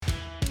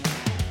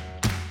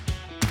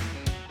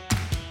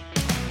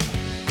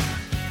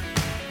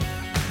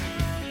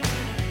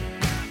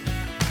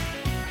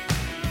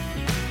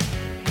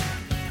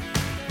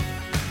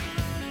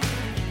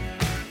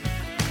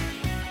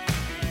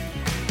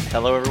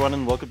Hello, everyone,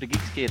 and welcome to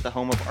Geekscape, the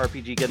home of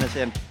RPG goodness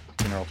and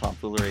general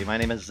tomfoolery. My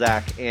name is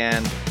Zach,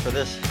 and for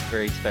this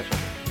very special,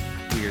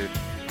 weird,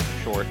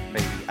 short,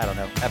 maybe, I don't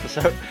know,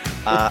 episode,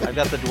 I've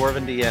got the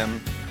Dwarven DM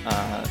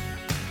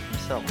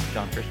himself,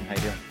 John Christian. How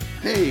you doing?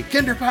 Hey,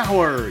 Kinder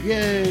Power!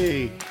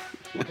 Yay!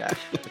 Oh, gosh,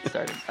 it's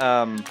starting.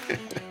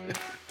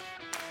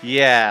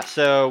 Yeah,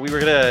 so we were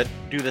gonna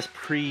do this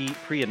pre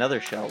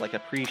another show, like a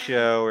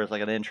pre-show or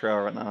like an intro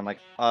or whatnot. I'm like,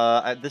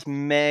 this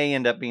may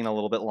end up being a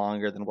little bit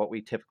longer than what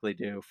we typically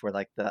do for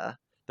like the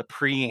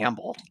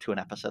preamble to an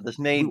episode. This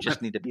may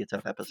just need to be its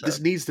own episode. This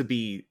needs to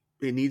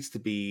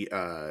be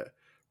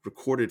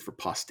recorded for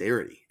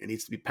posterity. It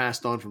needs to be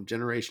passed on from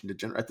generation to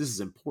generation. This is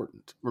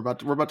important. We're about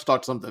to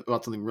talk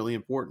about something really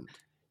important.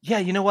 Yeah,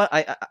 you know what?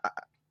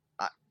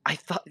 I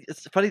thought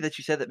it's funny that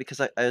you said that because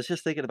I was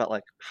just thinking about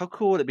like how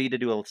cool would it be to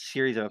do a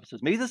series of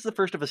episodes? Maybe this is the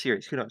first of a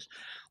series. Who knows?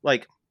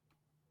 Like,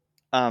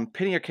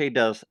 Penny Arcade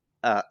does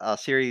a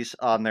series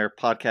on their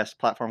podcast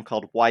platform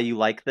called "Why You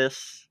Like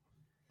This."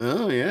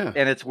 Oh yeah,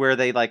 and it's where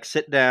they like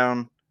sit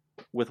down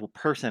with a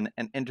person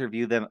and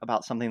interview them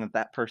about something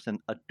that person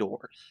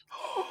adores.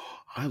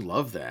 I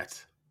love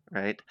that.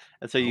 Right,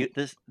 and so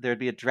there'd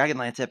be a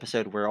Dragonlance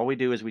episode where all we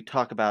do is we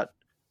talk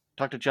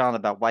to John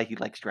about why he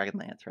likes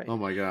Dragonlance, right? Oh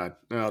my god,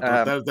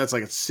 no, that's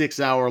like a 6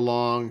 hour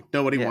long.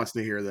 Nobody wants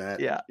to hear that.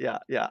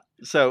 Yeah.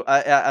 So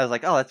I was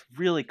like, oh, that's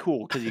really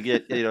cool because you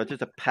get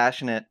just a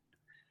passionate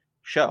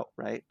show,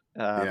 right?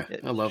 I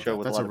love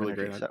that. That's a really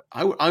great idea.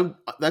 So.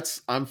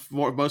 I'm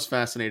most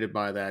fascinated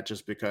by that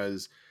just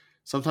because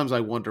sometimes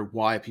I wonder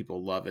why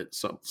people love it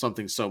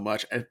something so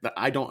much.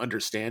 I don't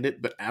understand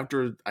it, but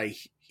after I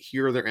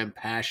hear their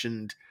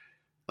impassioned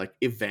like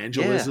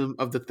evangelism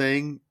of the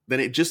thing, then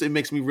it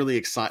makes me really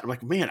excited. I'm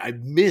like, man, I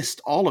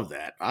missed all of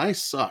that. I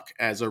suck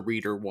as a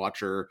reader,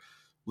 watcher,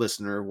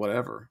 listener,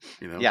 whatever,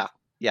 Yeah.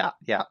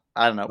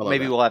 I don't know.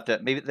 Maybe we'll have to.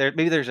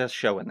 Maybe there's a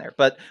show in there.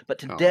 But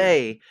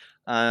today,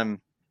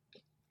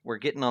 we're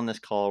getting on this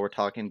call. We're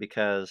talking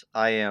because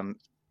I am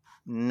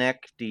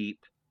neck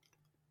deep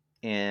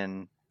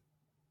in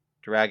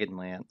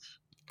Dragonlance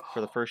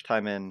for the first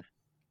time in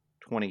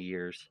 20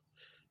 years,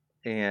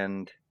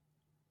 and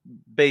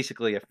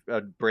basically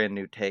a brand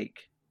new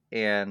take.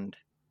 And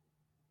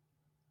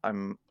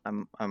I'm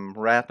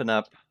wrapping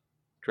up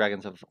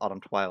Dragons of Autumn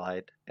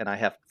Twilight, and I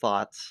have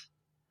thoughts.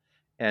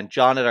 And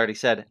John had already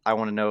said, "I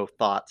want to know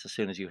thoughts as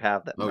soon as you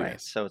have them." Right.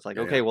 Yes. So it's like,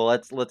 okay, well,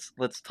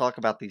 let's talk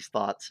about these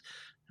thoughts.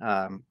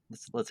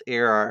 Let's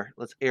air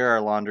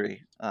our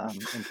laundry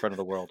in front of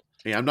the world.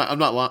 Yeah, I'm not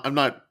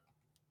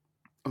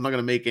going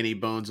to make any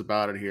bones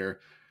about it here.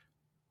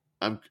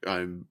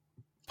 I'm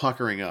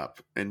puckering up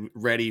and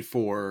ready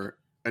for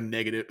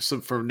negative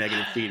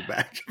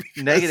feedback.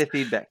 Negative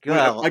feedback.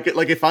 Well,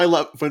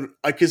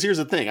 because here's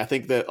the thing. I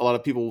think that a lot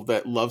of people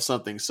that love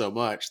something so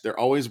much, they're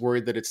always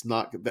worried that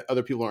that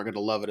other people aren't going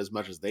to love it as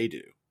much as they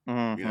do.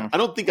 Mm-hmm. I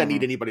don't think I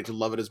need anybody to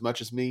love it as much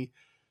as me,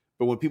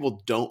 but when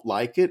people don't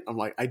like it, I'm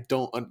like, I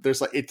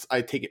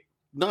take it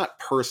not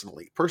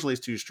personally. Personally,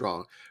 it's too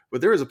strong,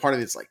 but there is a part of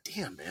me that's like,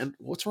 damn, man,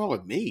 what's wrong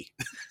with me?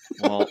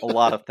 Well, a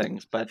lot of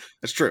things, but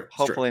that's true.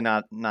 Hopefully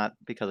not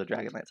because of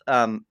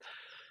Dragonlance.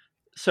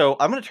 So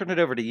I'm going to turn it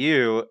over to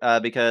you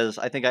because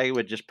I think I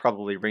would just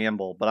probably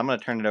ramble, but I'm going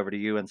to turn it over to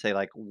you and say,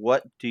 like,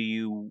 what do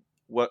you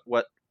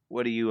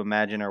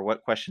imagine, or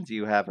what questions do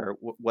you have, or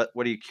what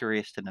are you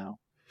curious to know?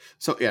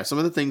 So yeah, some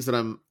of the things that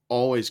I'm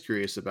always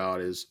curious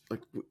about is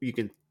like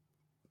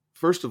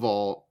first of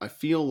all, I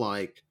feel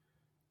like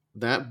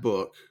that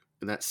book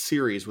and that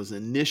series was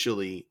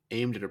initially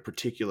aimed at a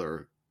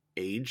particular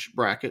age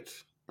bracket,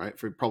 right?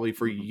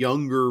 For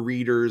younger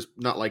readers,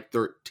 not like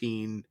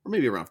 13 or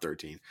maybe around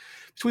 13,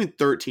 between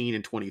 13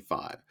 and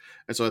 25.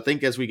 And so I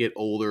think as we get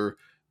older,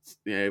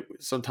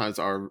 sometimes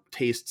our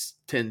tastes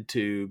tend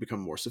to become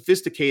more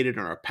sophisticated,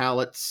 and our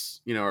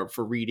palates,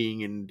 for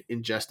reading and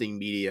ingesting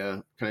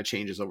media kind of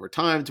changes over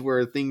time to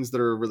where things that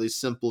are really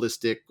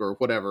simplistic or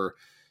whatever,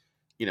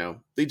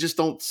 they just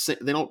don't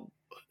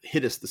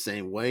hit us the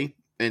same way.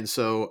 And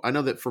so I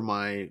know that for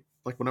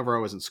whenever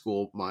I was in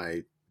school,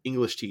 my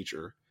English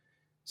teacher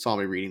saw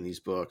me reading these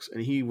books,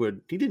 and he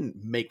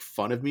didn't make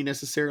fun of me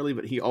necessarily,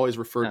 but he always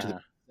referred to the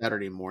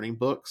Saturday morning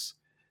books.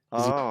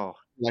 Oh,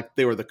 like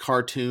they were the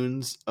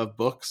cartoons of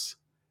books.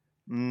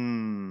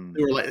 Mm.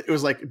 It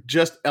was like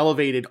just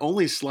elevated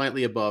only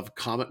slightly above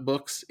comic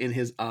books in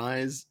his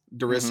eyes,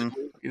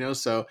 derisively,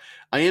 So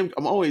I'm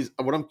always,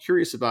 what I'm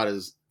curious about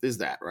is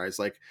that, right? It's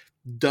like,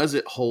 does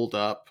it hold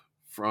up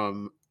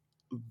from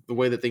the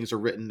way that things are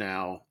written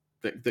now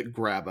that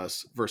grab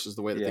us versus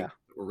the way that things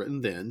were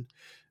written then?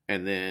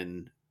 And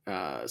then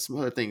some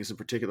other things in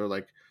particular,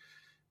 like,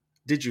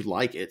 did you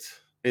like it?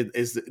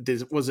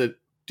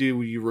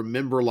 Do you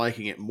remember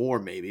liking it more,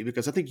 maybe?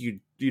 Because I think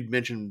you'd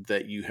mentioned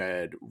that you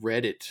had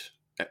read it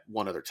at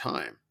one other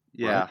time.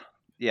 Yeah. Right?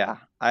 Yeah.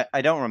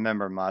 I don't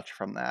remember much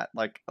from that.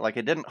 Like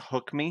it didn't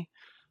hook me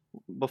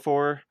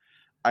before.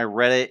 I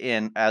read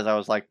it as I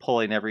was like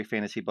pulling every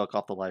fantasy book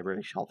off the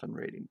library shelf and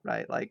reading,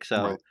 right? Like,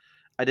 so right.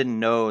 I didn't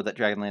know that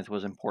Dragonlance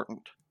was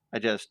important I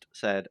just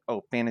said,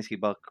 "Oh, fantasy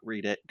book,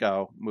 read it,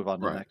 go, move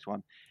on to the Right. next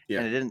one," Yeah.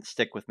 and it didn't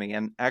stick with me.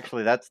 And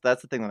actually, that's the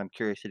thing that I'm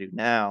curious to do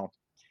now.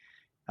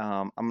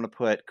 I'm gonna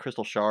put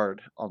Crystal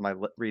Shard on my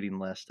reading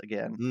list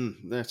again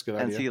That's a good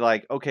and idea. see,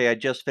 like, okay, I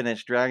just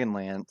finished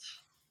Dragonlance.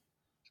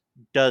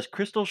 Does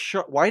Crystal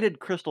Shard? Why did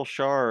Crystal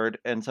Shard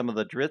and some of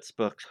the Dritz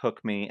books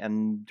hook me,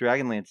 and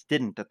Dragonlance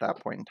didn't at that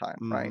point in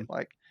time, right? Mm-hmm.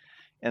 Like,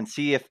 and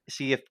see if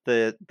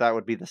that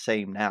would be the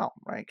same now,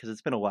 right? Because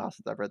it's been a while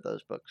since I've read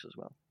those books as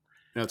well.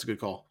 That's a good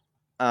call.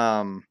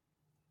 Um,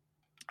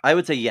 I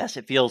would say yes.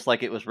 It feels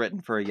like it was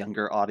written for a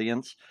younger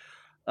audience.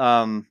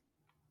 Um,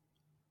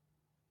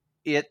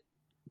 it,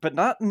 but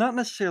not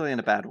necessarily in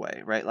a bad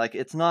way, right? Like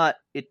it's not.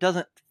 It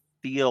doesn't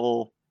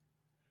feel.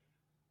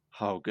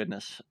 Oh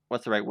goodness,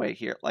 what's the right way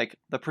here? Like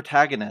the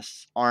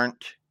protagonists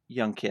aren't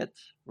young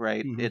kids,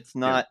 right? Mm-hmm. It's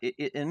Yeah. not.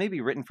 It may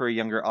be written for a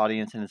younger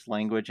audience in its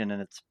language and in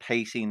its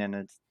pacing and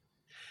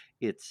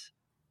its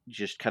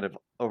just kind of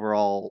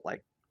overall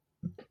like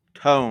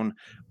tone,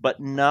 but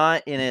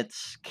not in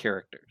its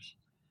characters.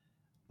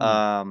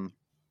 Mm.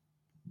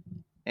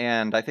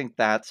 And I think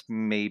that's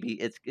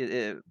maybe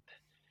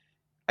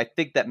I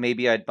think that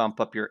maybe I'd bump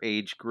up your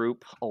age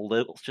group a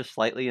little, just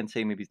slightly, and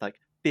say maybe like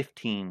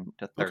 15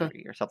 to Okay.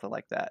 30 or something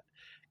like that.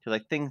 Because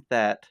I think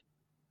that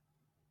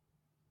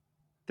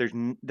there's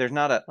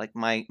not a like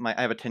my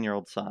I have a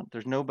 10-year-old son.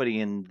 There's nobody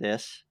in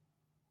this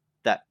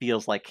that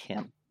feels like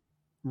him.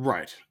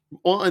 Right.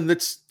 Well, and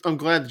I'm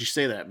glad that you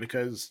say that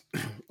because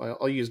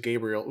I'll use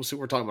Gabriel. So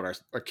we're talking about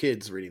our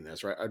kids reading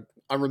this, right?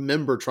 I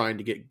remember trying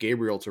to get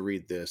Gabriel to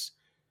read this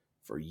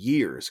for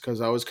years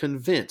because I was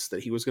convinced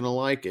that he was going to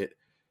like it.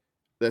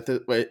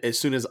 As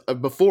soon as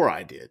before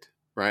I did,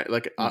 right?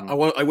 Like Mm-hmm.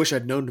 I wish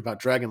I'd known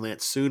about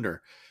Dragonlance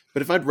sooner.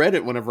 But if I'd read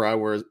it whenever I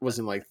was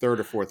in like third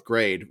or fourth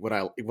grade, would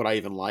I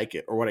even like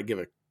it, or would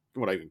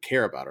I even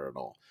care about it at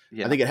all?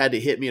 I Yeah. think it had to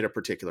hit me at a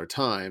particular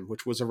time,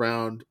 which was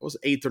around was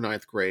eighth or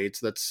ninth grade,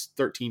 so that's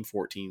 13,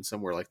 14,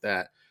 somewhere like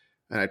that.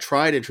 And I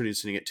tried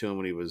introducing it to him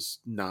when he was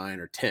 9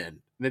 or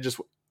 10, and it just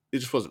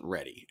wasn't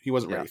ready. He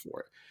wasn't Yeah. ready for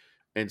it.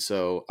 And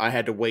so I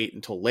had to wait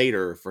until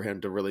later for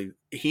him to really.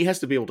 He has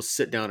to be able to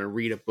sit down and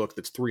read a book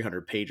that's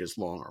 300 pages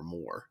long or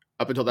more.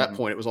 Up until that Mm-hmm.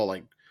 point, it was all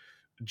like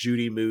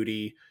Judy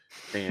Moody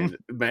and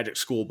Magic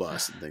School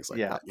Bus and things like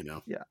Yeah. that. You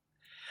know. Yeah.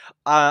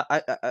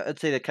 I'd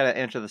say to kind of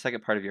answer the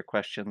second part of your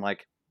question,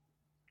 like,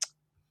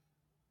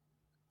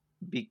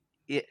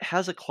 it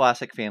has a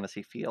classic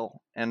fantasy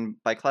feel,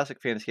 and by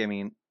classic fantasy, I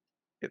mean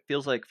it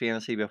feels like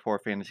fantasy before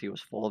fantasy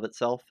was full of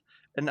itself.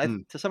 And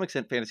Mm, to some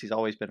extent, fantasy's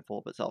always been full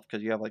of itself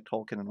because you have like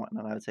Tolkien and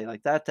whatnot. I would say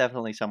like that's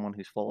definitely someone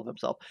who's full of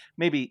himself.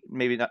 Maybe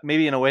not.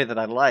 Maybe in a way that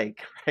I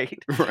like,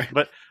 right? right.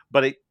 But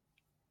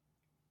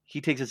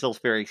he takes himself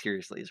very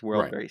seriously, his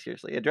world Right. very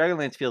seriously. And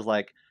Dragonlance feels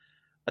like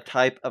a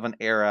type of an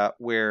era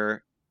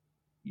where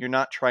you're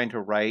not trying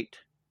to write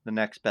the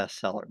next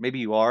bestseller. Maybe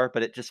you are,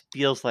 but it just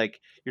feels like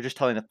you're just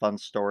telling a fun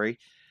story.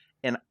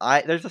 And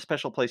there's a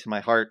special place in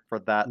my heart for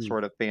that Mm,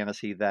 sort of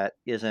fantasy that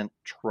isn't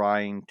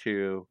trying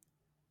to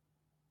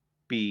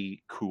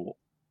be cool,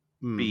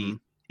 mm-hmm.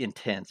 be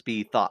intense,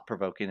 be thought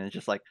provoking, and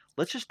just like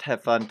let's just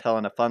have fun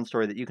telling a fun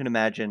story that you can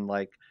imagine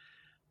like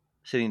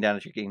sitting down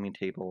at your gaming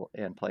table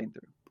and playing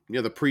through.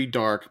 Yeah, the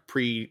pre-dark,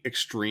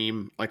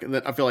 pre-extreme. Like, and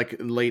then I feel like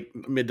in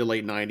mid to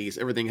late '90s,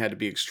 everything had to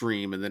be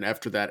extreme, and then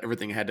after that,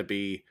 everything had to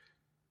be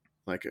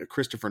like a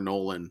Christopher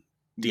Nolan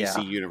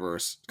DC Yeah,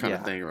 universe kind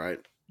of yeah, thing, right?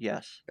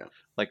 yes, Yeah.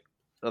 like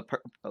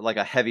like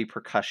a heavy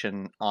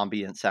percussion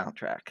ambient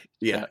soundtrack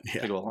Yeah, to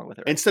yeah. go along with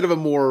it, right? Instead of a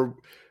more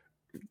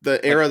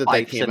the Like era that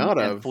fifes came out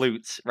and of.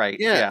 flutes, right?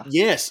 Yeah, Yeah,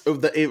 yes.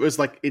 It was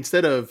like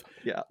instead of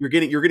yeah,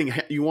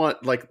 you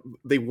want like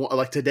they want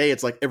like today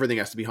it's like everything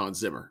has to be Hans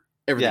Zimmer.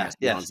 Everything yeah, has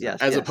to be Hans yes, Zimmer,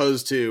 yes, yes, as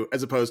opposed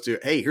to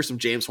hey, here's some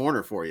James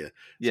Horner for you,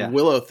 some yeah,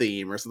 Willow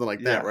theme or something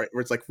like that, yeah, right?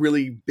 Where it's like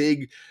really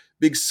big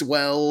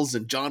swells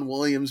and John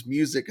Williams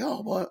music.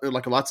 Oh, what?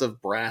 Like lots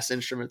of brass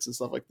instruments and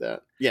stuff like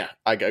that. Yeah,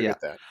 I yeah.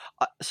 get that.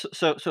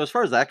 So as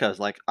far as that goes,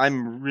 like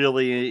I'm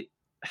really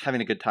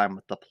having a good time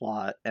with the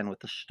plot and with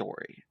the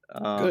story,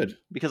 Good.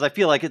 because I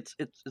feel like it's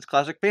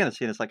classic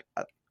fantasy, and it's like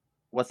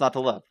what's not to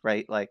love,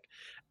 right? Like,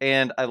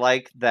 and I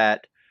like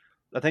that.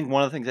 I think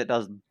one of the things it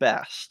does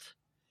best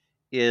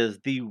is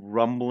the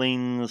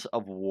rumblings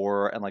of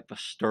war and like the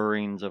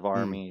stirrings of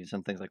Mm, armies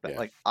and things like that. yeah.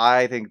 Like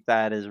I think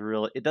that is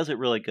really it does it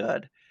really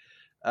good.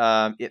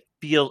 It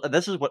feels and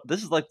this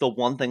is like the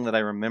one thing that I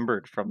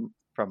remembered from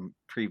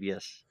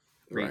previous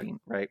Right. reading,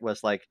 right?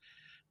 Was like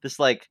this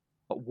like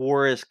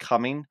war is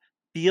coming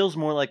feels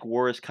more like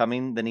war is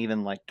coming than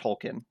even like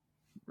Tolkien,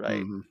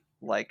 right? Hmm.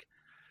 Like,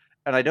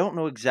 and I don't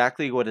know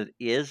exactly what it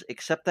is,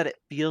 except that it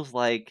feels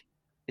like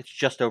it's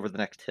just over the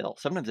next hill.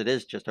 Sometimes it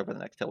is just over the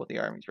next hill with the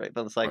armies, right?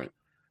 But it's like, Right.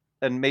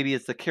 and maybe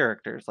it's the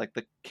characters. Like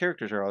the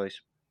characters are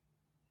always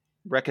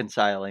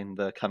reconciling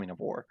the coming of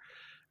war.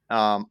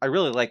 I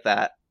really like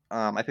that.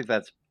 I think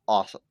that's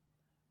awesome.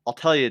 I'll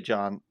tell you,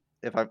 John,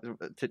 if I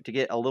to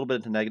get a little bit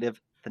into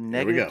negative, the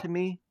Here we negative go. to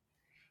me,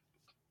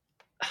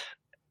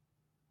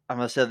 I'm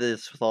gonna say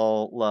this with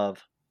all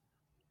love.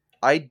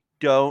 I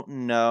don't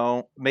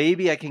know.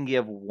 Maybe I can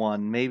give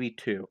one, maybe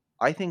two.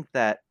 I think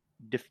that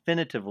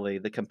definitively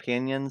the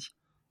companions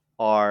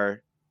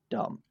are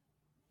dumb.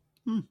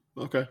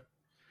 Okay.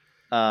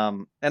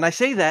 And I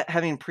say that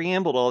having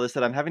preambled all this,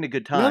 that I'm having a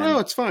good No, time,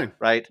 it's fine.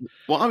 right?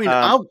 Well, I mean,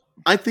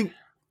 I think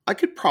I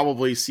could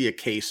probably see a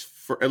case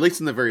for, at least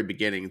in the very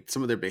beginning,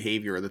 some of their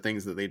behavior or the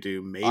things that they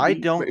do, I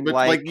maybe. don't But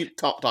like, like. you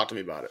talk to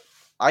me about it.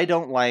 I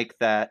don't like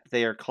that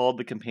they are called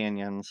the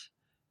companions,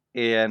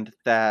 and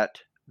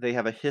that they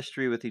have a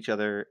history with each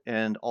other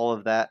and all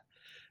of that.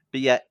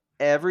 But yet,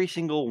 every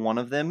single one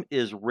of them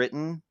is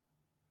written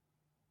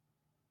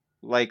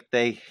like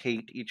they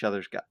hate each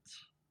other's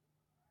guts.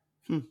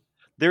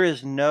 There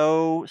is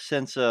no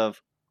sense of,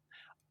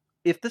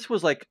 if this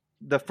was like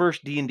the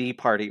first D&D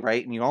party,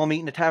 right? And you all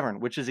meet in a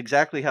tavern, which is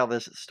exactly how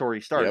this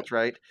story starts, Yep.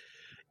 right?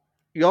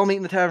 You all meet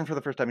in the tavern for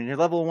the first time, and you're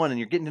level 1, and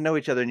you're getting to know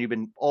each other, and you've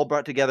been all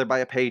brought together by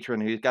a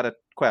patron who's got a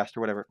quest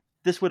or whatever.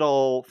 This would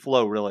all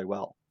flow really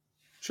well.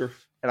 Sure.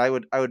 And I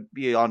would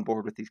be on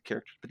board with these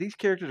characters. But these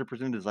characters are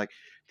presented as like,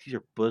 these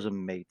are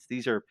bosom mates.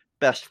 These are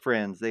best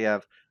friends. They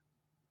have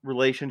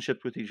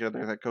relationships with each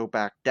other that go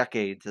back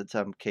decades in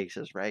some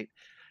cases, right?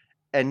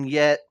 And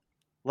yet,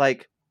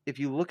 like, if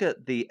you look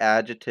at the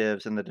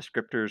adjectives and the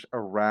descriptors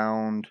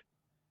around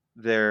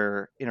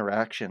their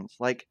interactions,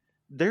 like,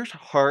 there's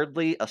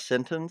hardly a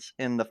sentence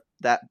in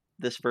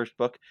this first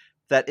book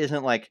that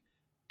isn't like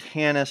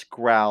Tanis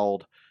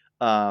growled,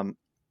 Rastlin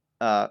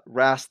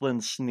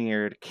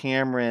sneered,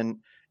 Cameron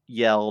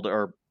yelled,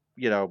 or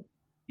you know,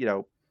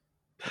 you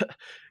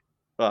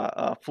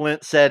know,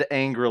 Flint said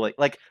angrily.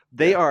 Like,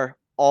 they are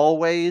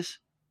always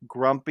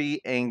grumpy,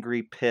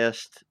 angry,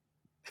 pissed,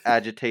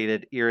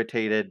 agitated,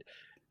 irritated,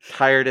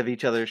 tired of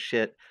each other's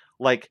shit.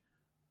 Like,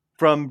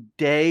 from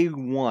day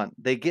one,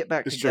 they get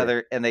back It's true.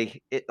 together, and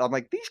I'm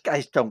like, these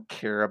guys don't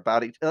care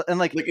about each other. And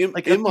like a in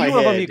my few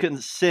of them, you head, can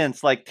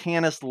sense like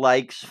Tanis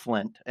likes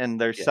Flint, and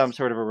there's some yes.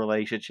 sort of a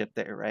relationship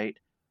there, right?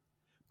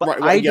 But Right.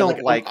 Well, I yeah.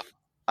 don't like.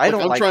 I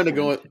don't I'm like trying to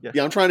Flint. go.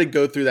 Yeah, I'm trying to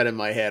go through that in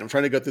my head. I'm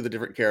trying to go through the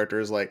different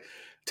characters. Like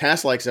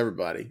Tass likes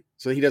everybody,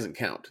 so he doesn't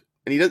count,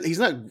 and he does. He's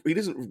not. He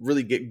doesn't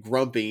really get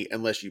grumpy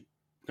unless you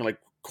kind of like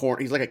corn.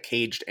 He's like a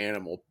caged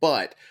animal.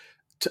 But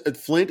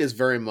Flint is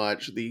very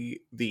much the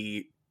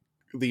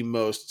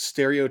most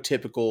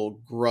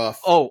stereotypical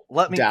gruff,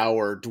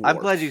 dour I'm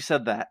glad dwarf. you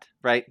said that,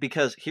 right?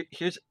 Because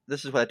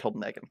this is what I told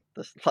Megan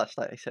this last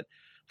night. I said,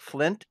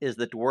 Flint is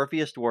the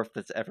dwarfiest dwarf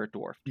that's ever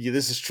dwarfed. Yeah,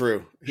 this is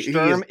true. He is.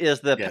 Sturm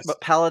is the Yes.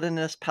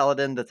 paladinest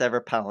paladin that's ever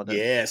paladin.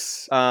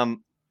 Yes.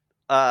 Um,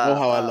 Oh,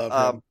 how I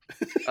love him.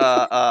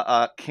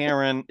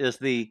 Karen is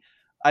the.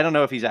 I don't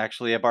know if he's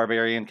actually a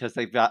barbarian because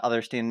they've got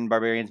other stand-in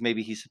barbarians.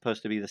 Maybe he's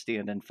supposed to be the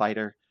stand-in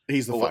fighter.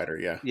 He's the fighter,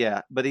 yeah.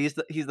 Yeah, but he's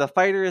the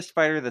fighterest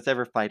fighter that's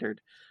ever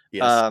fightered.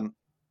 Yes.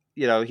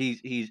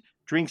 He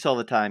drinks all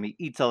the time. He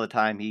eats all the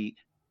time. He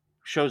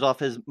shows off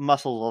his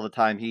muscles all the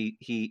time. He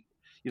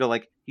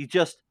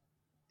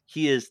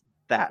is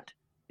that.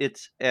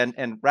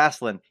 And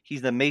Rasslin,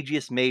 he's the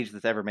magiest mage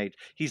that's ever made.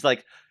 He's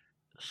like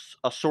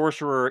a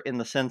sorcerer in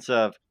the sense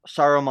of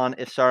Saruman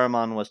if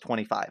Saruman was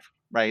 25,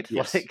 right?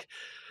 Yes. Like,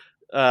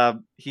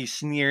 he's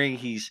sneering,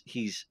 he's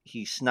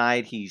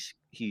snide, he's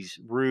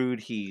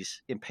rude,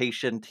 he's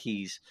impatient,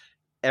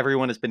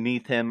 everyone is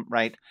beneath him,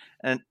 right?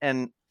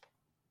 And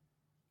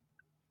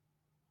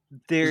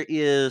there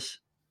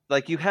is,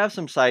 like, you have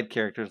some side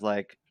characters,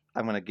 like,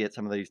 I'm gonna get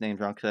some of these names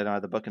wrong because I don't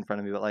have the book in front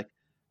of me, but like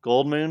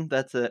Goldmoon,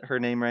 that's her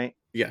name, right?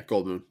 Yeah,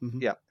 Goldmoon.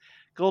 Mm-hmm. Yeah,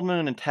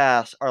 Goldmoon and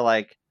Tass are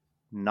like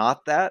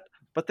not that,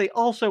 but they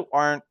also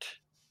aren't.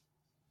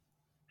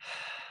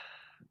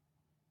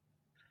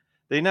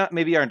 They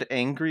maybe aren't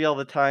angry all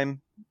the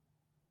time.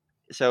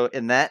 So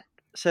in that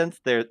sense,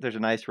 there's a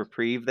nice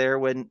reprieve there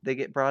when they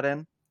get brought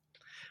in,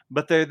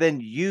 but they're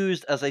then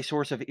used as a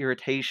source of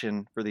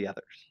irritation for the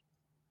others.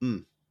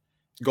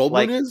 Goldmoon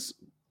Like, is?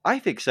 I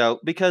think so,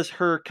 because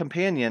her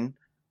companion,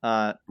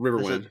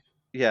 Riverwind.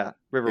 Riverwind. Yeah.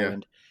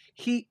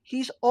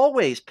 He's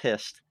always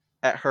pissed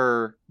at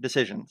her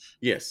decisions.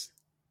 Yes.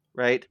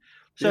 Right.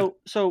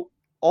 So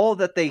all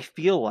that they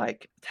feel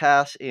like,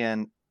 Tass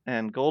and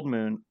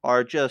Goldmoon,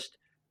 are just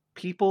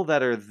people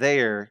that are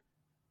there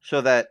so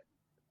that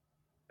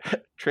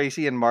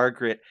Tracy and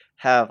Margaret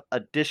have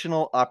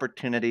additional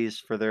opportunities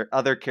for their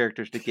other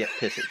characters to get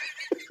pissy.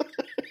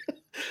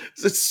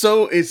 It's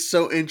so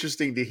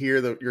interesting to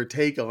hear your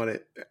take on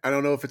it. I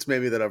don't know if it's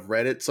maybe that I've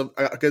read it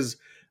because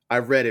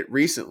I've read it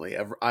recently.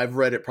 I've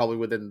read it probably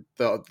within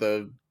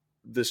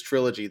this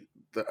trilogy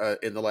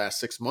in the last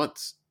 6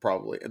 months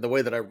probably. And the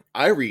way that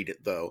I read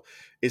it though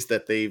is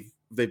that they've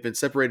been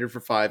separated for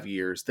 5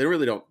 years.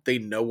 They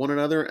know one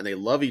another and they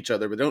love each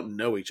other, but they don't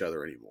know each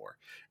other anymore.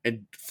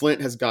 And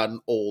Flint has gotten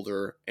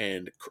older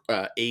and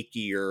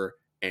achier,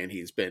 and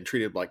he's been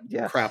treated like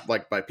crap,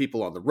 like by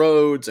people on the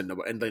roads, and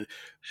then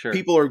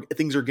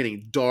things are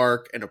getting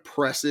dark and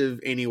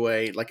oppressive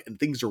anyway. Like, and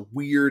things are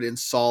weird in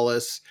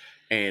Solace,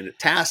 and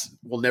Tass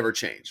will never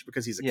change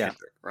because he's a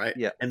Kendrick, right?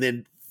 Yeah. And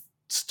then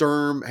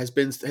Sturm has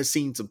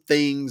seen some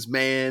things,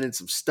 man, and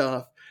some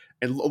stuff.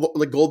 and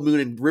like Gold Moon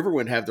and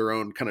Riverwind have their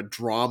own kind of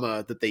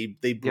drama that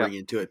they bring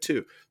into it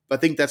too. But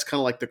I think that's kind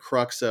of like the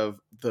crux of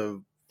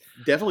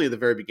definitely at the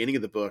very beginning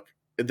of the book.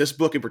 This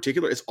book in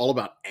particular is all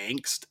about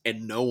angst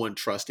and no one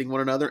trusting one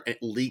another. And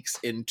it leaks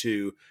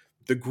into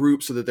the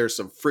group so that there's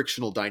some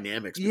frictional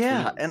dynamics between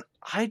them. And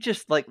I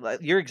just like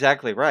you're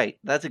exactly right.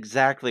 That's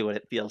exactly what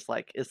it feels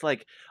like. It's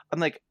like I'm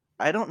like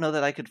I don't know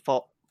that I could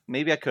fall.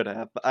 Maybe I could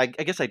have, but I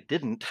guess I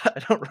didn't.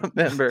 I don't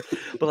remember.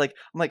 But like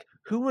I'm like,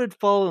 who would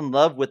fall in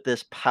love with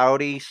this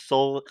pouty,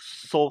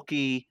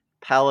 sulky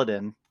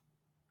paladin?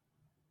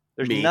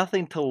 There's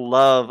nothing to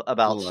love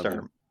about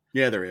Sturm.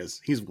 Yeah, there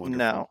is. He's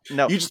wonderful.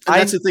 No.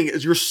 That's the thing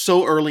is you're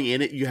so early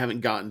in it, you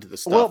haven't gotten to the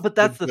stuff. Well, but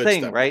that's the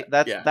thing, right?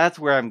 Yet. That's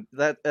where I'm.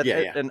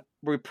 Yeah. And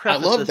we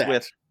preface this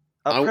with.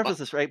 I'll preface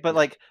this right, but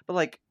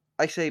like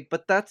I say,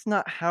 but that's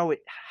not how it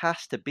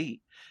has to be,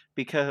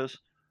 because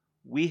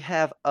we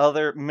have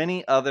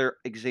many other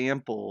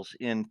examples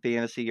in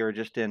fantasy or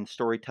just in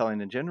storytelling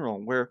in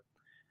general where,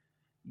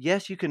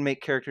 yes, you can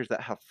make characters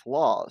that have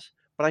flaws,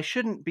 but I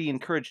shouldn't be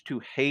encouraged to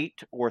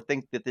hate or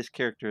think that this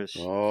character is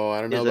I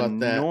don't know about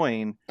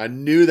annoying. That. I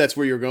knew that's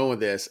where you're going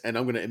with this, and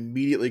I'm going to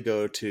immediately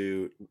go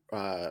to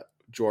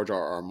George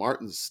R.R.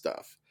 Martin's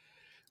stuff,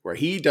 where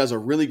he does a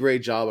really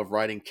great job of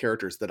writing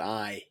characters that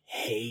I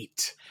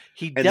hate.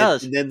 He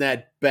does. And then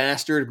that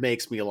bastard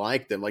makes me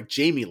like them, like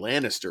Jaime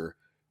Lannister.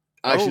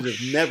 I should have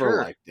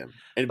never liked him.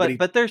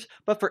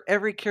 But for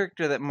every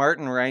character that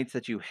Martin writes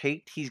that you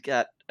hate, he's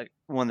got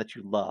one that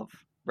you love,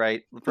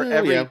 right? For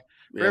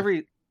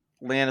every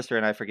Lannister,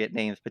 and I forget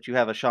names, but you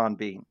have a Sean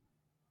Bean,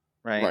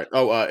 right? Right.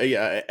 Oh,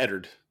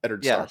 Eddard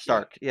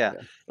Stark. Yeah.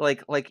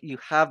 Like you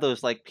have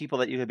those like people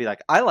that you could be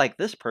like, I like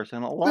this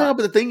person a lot. Well,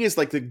 but the thing is,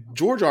 like the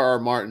George R.R.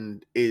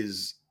 Martin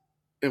is,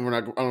 and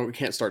we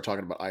can't start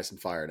talking about Ice and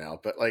Fire now,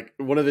 but like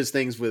one of his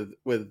things with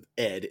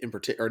Ed in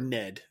particular, or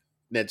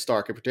Ned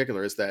Stark in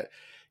particular, is that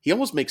he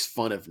almost makes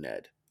fun of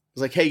Ned.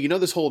 It's like, hey, you know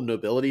this whole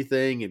nobility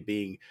thing and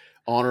being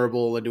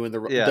honorable and doing the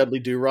Dudley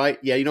do right.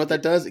 Yeah, you know what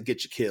that does? It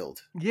gets you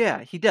killed.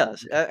 Yeah, he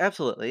does.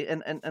 Absolutely.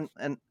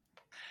 And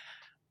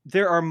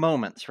there are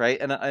moments,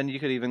 right? And you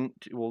could even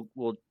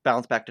we'll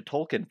bounce back to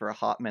Tolkien for a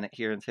hot minute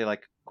here and say,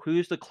 like,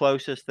 who's the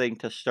closest thing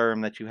to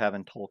Sturm that you have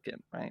in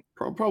Tolkien, right?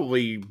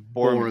 Probably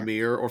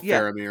Boromir or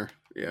Faramir.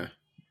 Yeah.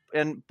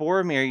 And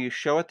Boromir, you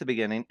show at the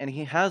beginning, and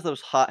he has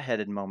those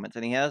hot-headed moments,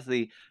 and he has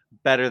the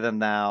better than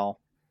thou,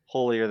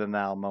 holier than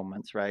thou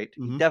moments, right?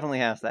 Mm-hmm. He definitely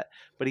has that.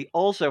 But he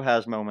also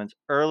has moments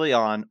early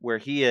on where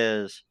he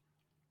I'm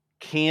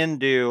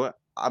going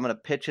to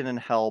pitch in and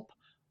help.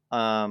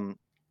 I'm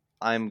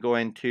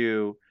going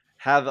to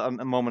have a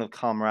moment of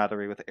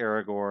camaraderie with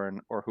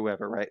Aragorn or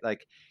whoever, right?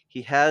 Like,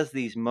 he has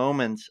these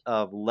moments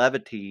of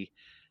levity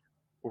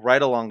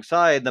right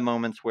alongside the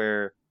moments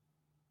where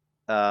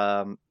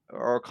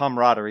or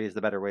camaraderie is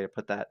the better way to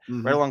put that,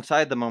 right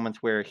alongside the moments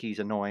where he's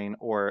annoying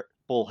or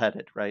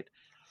bullheaded, right?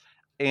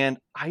 And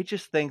I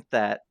just think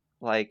that,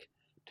 like,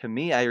 to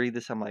me, I read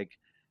this, I'm like,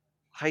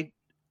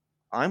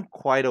 I'm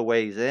quite a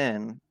ways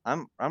in.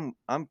 I'm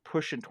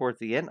pushing towards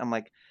the end. I'm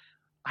like,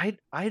 I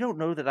don't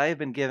know that I have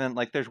been given,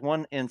 like, there's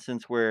one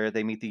instance where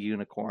they meet the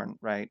unicorn,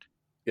 right?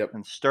 Yep.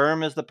 And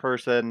Sturm is the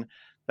person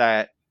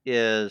that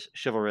is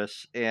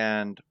chivalrous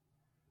and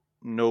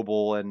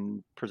noble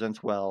and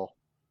presents well,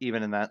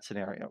 even in that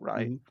scenario,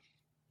 right?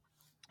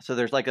 Mm-hmm. So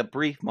there's like a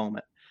brief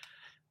moment,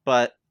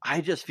 but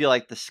I just feel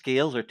like the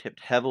scales are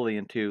tipped heavily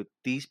into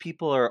these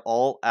people are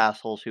all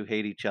assholes who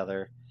hate each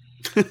other.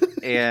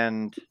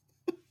 And,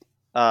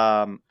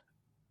 but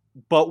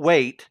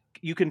wait,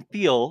 you can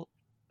feel,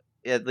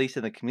 at least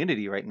in the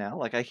community right now,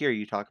 like I hear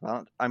you talk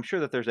about, I'm sure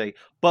that there's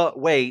but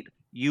wait,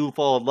 you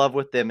fall in love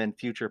with them in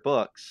future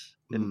books,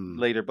 in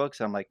later books.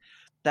 I'm like,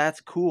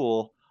 that's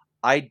cool.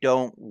 I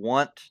don't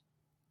want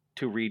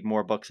to read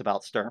more books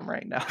about Sturm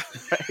right now.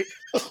 Right?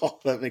 Oh,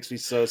 that makes me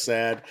so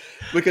sad,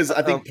 because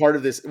I think part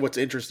of this, what's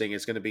interesting,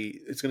 is going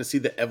to see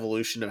the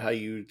evolution of how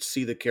you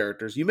see the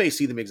characters. You may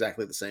see them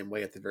exactly the same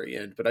way at the very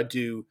end, but I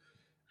do,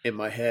 in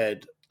my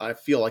head, I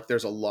feel like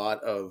there's a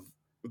lot of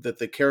that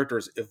the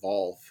characters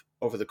evolve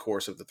over the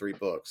course of the 3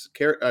 books.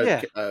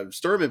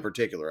 Sturm in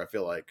particular, I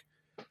feel like,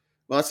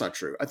 well, that's not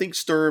true. I think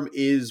Sturm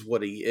is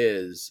what he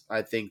is.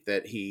 I think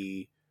that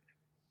he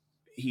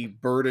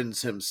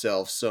burdens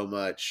himself so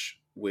much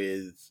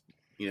with,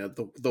 you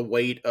know, the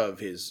weight of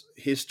his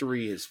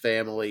history, his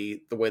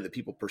family, the way that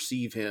people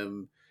perceive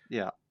him.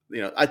 Yeah.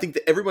 You know, I think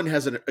that everyone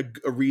has a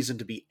reason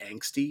to be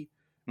angsty.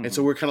 Mm-hmm. And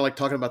so we're kind of like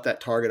talking about that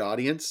target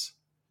audience.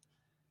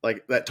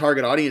 Like that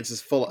target audience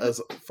is full of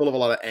a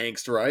lot of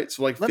angst, right?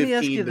 So like let 15 me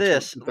ask you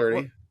this,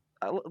 30.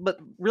 But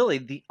really,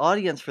 the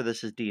audience for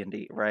this is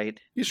D&D, right?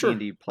 Yeah, sure.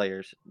 D&D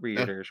players,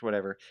 readers,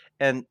 whatever.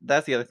 And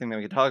that's the other thing that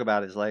we can talk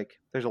about is,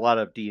 like, there's a lot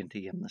of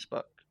D&D in this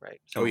book,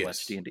 right? So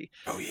much D&D.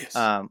 Oh, yes.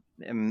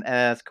 And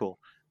that's cool.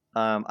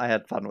 I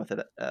had fun with it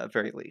at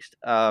very least.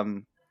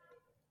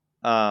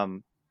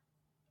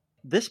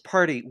 this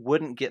party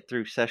wouldn't get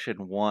through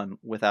session 1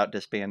 without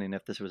disbanding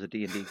if this was a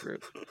D&D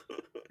group.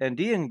 And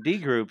D&D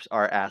groups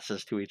are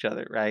asses to each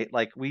other, right?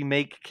 Like, we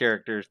make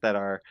characters that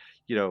are,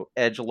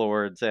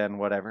 edgelords and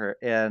whatever.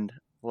 And,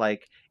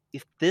 like,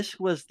 if this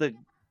was the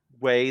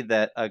way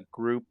that a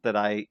group that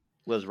I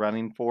was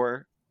running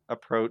for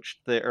approached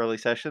the early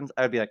sessions,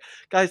 I would be like,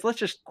 guys, let's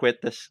just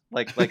quit this.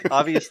 Like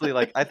obviously,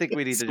 like, I think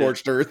we need to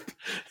Scorched earth.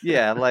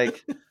 Yeah,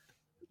 like,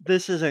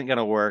 this isn't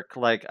gonna work.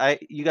 Like,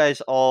 you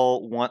guys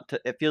all want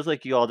to. It feels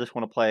like you all just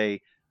want to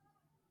play.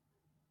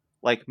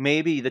 Like,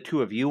 maybe the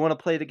two of you want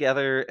to play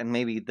together, and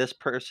maybe this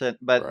person,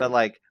 but Right.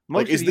 like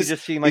Like, most of you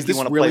just seem like you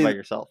want to play by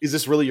yourself. Is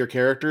this really your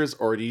characters,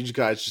 or do you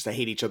guys just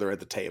hate each other at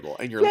the table,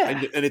 and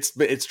Yeah. and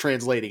it's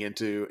translating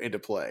into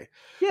play?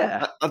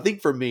 Yeah. I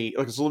think for me,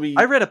 okay, so let me.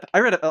 I read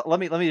a. Let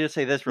me just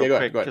say this real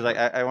quick, Go ahead,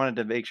 because I wanted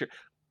to make sure.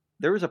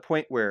 There was a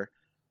point where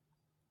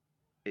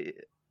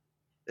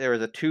there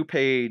was a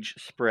 2-page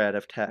spread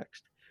of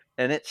text,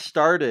 and it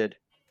started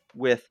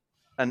with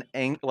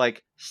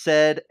like,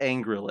 said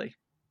angrily,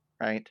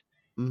 right?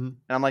 Mm-hmm. And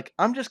I'm like,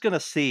 I'm just gonna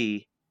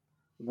see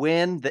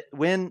when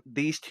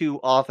these two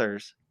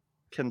authors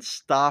can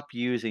stop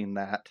using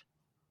that,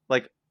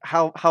 like,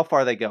 how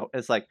far they go.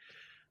 It's like,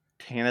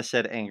 Tana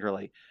said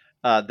angrily.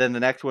 Then the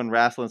next one,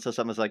 Rasslin says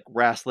something, is like,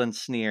 Rasslin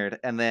sneered,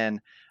 and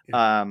then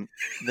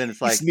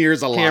it's like, he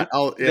sneers a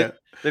lot.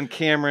 Then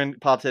Cameron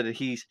pops in, and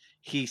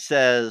he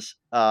says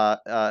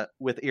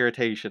with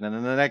irritation, and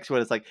then the next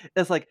one is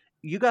like,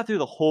 you got through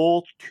the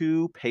whole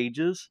 2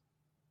 pages,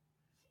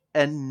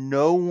 and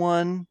no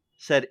one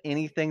said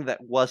anything that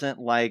wasn't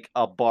like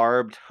a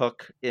barbed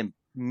hook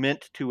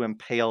meant to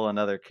impale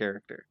another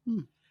character.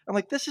 I'm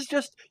like, this is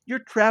just, you're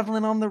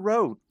traveling on the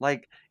road.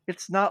 Like,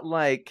 it's not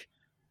like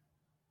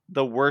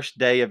the worst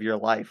day of your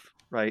life,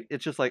 right?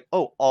 It's just like,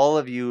 oh, all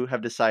of you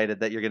have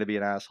decided that you're going to be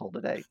an asshole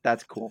today.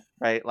 That's cool,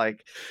 right?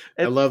 Like,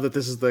 I love that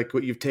this is like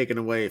what you've taken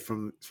away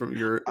from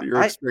your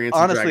experience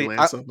in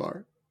Dragonlance so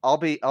far. I'll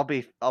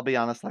be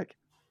honest. Like,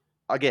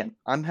 again,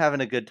 I'm having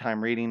a good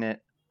time reading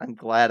it. I'm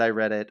glad I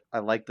read it. I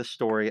like the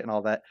story and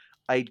all that.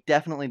 I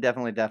definitely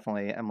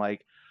am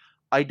like,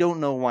 I don't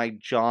know why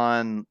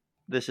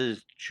this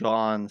is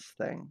John's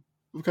thing.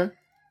 Okay.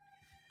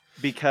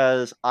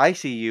 Because I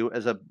see you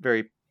as a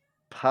very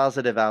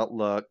positive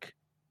outlook,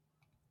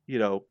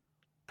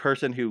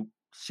 person who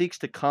seeks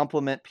to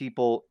compliment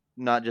people,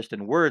 not just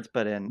in words,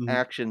 but in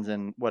actions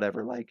and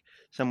whatever, like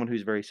someone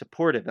who's very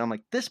supportive. And I'm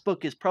like, this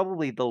book is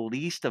probably the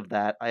least of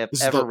that I have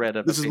ever read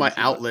of. This is my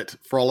outlet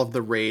for all of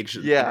the rage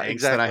and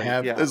angst that I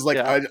have. Yeah, it's like,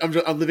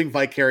 I'm living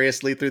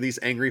vicariously through these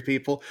angry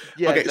people.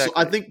 Yeah, okay, exactly.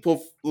 So I think,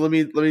 well, let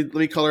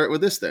me color it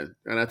with this then.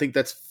 And I think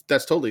that's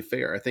totally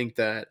fair. I think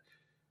that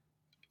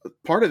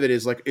part of it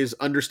is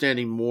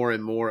understanding more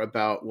and more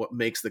about what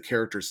makes the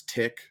characters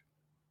tick.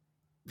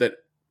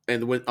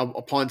 And when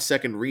upon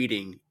second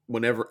reading,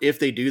 if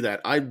they do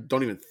that, I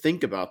don't even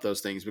think about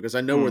those things, because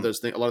I know where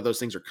a lot of those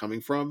things are coming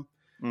from.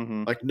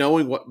 Mm-hmm. Like,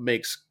 knowing what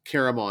makes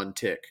Caramon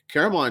tick.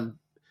 Caramon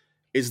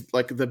is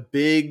like the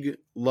big,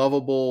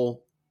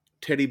 lovable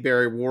teddy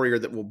bear warrior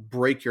that will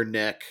break your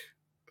neck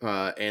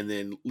and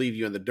then leave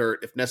you in the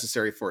dirt if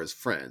necessary for his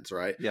friends,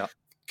 right? Yeah.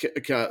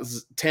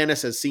 Because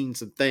Tanis has seen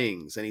some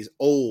things, and he's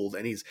old,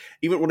 and he's,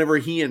 even whenever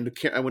he and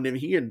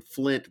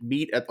Flint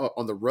meet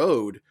on the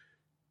road,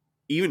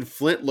 even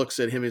Flint looks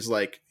at him as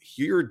like,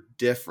 you're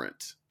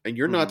different, and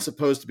you're not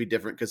supposed to be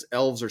different, because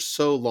elves are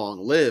so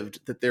long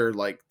lived that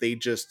they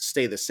just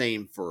stay the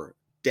same for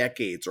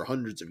decades or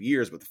hundreds of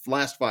years, but the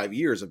last 5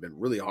 years have been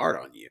really hard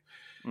on you.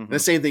 And the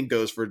same thing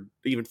goes for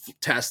even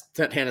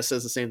Hannah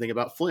says the same thing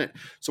about Flint.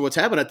 So what's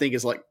happened, I think,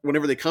 is like,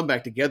 whenever they come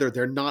back together,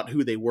 they're not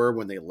who they were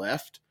when they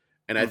left.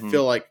 And I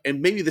feel like,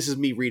 and maybe this is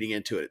me reading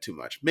into it too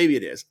much. Maybe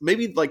it is.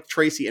 Maybe like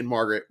Tracy and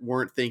Margaret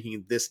weren't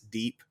thinking this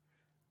deep.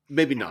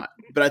 Maybe not.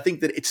 But I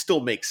think that it still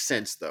makes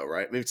sense, though,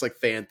 right? Maybe it's like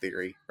fan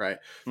theory, right?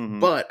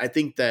 But I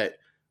think that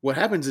what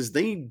happens is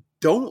they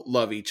don't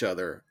love each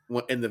other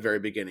in the very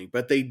beginning,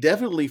 but they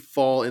definitely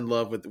fall in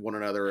love with one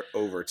another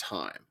over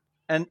time.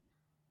 And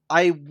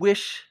I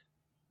wish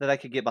that I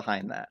could get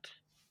behind that.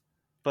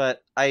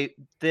 But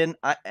Megan,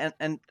 I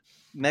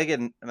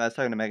was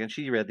talking to Megan,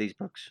 she read these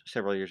books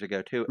several years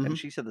ago too, and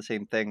she said the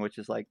same thing, which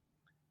is like,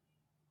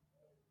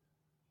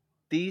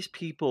 these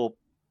people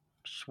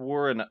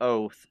swore an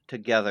oath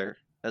together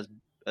as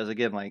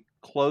again, like,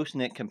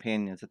 close-knit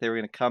companions, that they were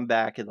going to come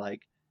back and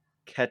like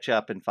catch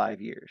up in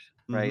 5 years,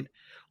 right?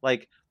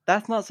 Like,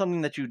 that's not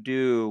something that you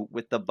do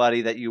with the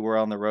buddy that you were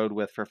on the road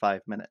with for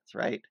 5 minutes,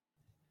 right?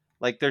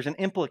 Like, there's an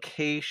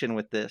implication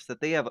with this that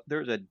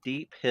there's a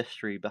deep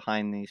history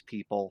behind these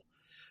people,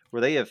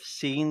 where they have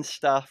seen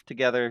stuff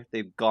together,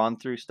 they've gone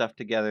through stuff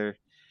together,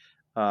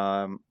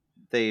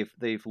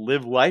 they've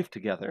lived life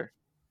together.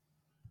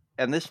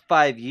 And this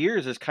 5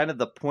 years is kind of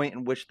the point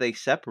in which they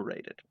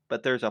separated.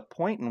 But there's a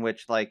point in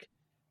which, like,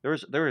 there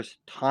was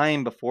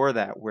time before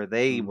that where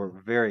they were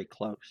very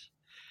close.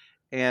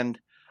 And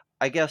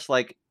I guess,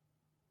 like,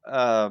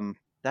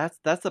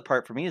 that's the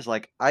part for me is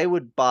like I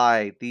would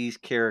buy these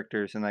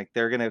characters and like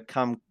they're gonna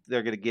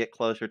get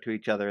closer to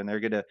each other and they're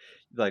gonna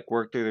like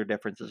work through their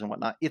differences and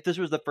whatnot. If this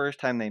was the first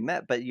time they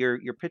met, but you're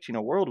pitching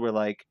a world where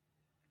like,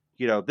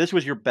 this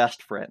was your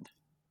best friend,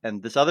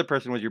 and this other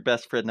person was your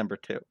best friend number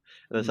two,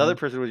 and this other Mhm.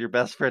 person was your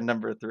best friend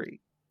number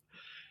three.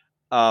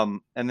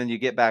 And then you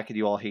get back and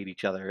you all hate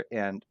each other,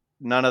 and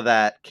none of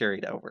that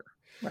carried over,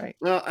 right?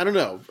 Well, I don't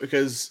know,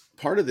 because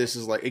part of this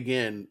is like,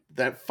 again,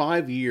 that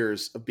 5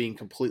 years of being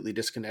completely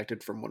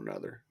disconnected from one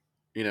another,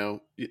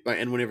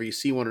 and whenever you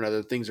see one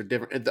another, things are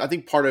different. And I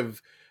think part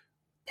of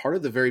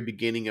the very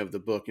beginning of the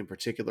book in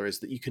particular is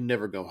that you can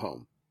never go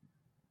home.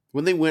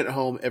 When they went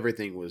home,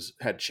 everything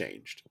had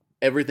changed.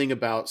 Everything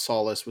about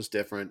Solace was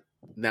different.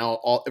 Now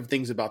all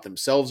everything's about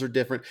themselves are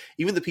different.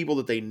 Even the people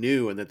that they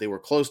knew and that they were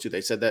close to,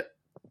 they said that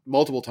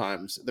multiple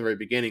times at the very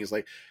beginning, is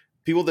like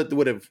people that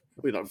would have,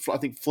 I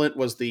think Flint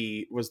was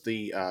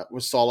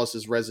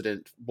Solace's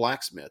resident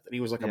blacksmith, and he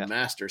was like a Yeah,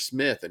 master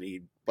smith, and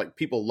he, like,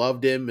 people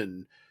loved him.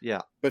 And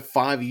yeah. but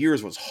 5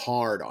 years was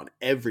hard on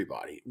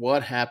everybody.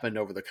 What happened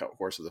over the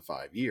course of the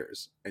 5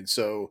 years? And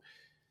so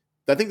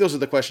I think those are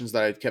the questions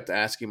that I kept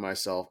asking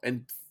myself.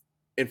 And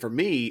for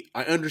me,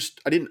 I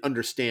didn't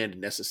understand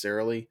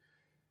necessarily,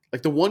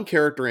 like, the one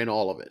character in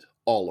all of it.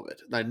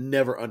 And I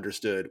never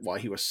understood why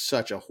he was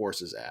such a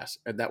horse's ass,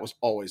 and that was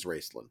always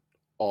Raceland.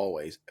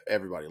 Always,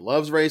 everybody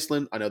loves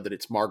Raceland. I know that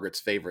it's Margaret's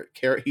favorite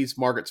character. He's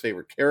Margaret's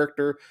favorite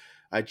character.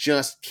 I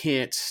just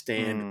can't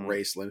stand Mm,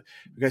 Raceland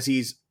because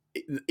he's,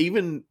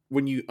 even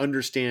when you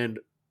understand,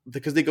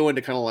 because they go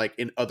into kind of like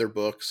in other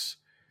books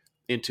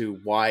into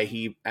why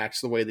he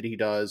acts the way that he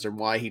does or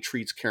why he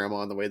treats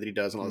Caramon the way that he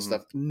does and all this mhm.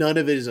 stuff. None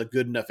of it is a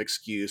good enough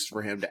excuse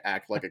for him to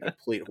act like a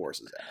complete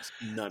horse's ass.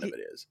 None of He, it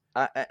is.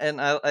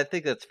 I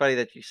think that's funny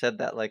that you said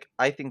that. Like,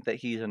 I think that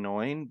he's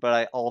annoying, but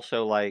I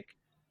also like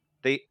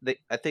I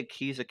think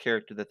he's a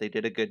character that they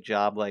did a good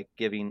job like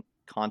giving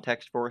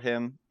context for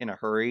him in a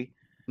hurry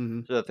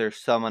Mm-hmm. so that there's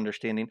some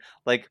understanding.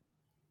 Like,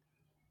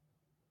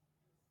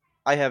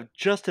 I have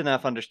just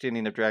enough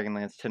understanding of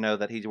Dragonlance to know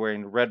that he's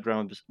wearing red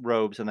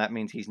robes, and that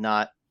means he's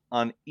not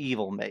an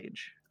evil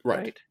mage, Right.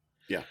 right?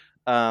 Yeah.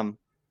 Um,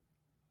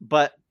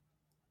 but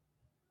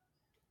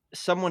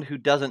someone who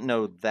doesn't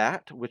know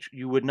that, which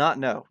you would not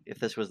know if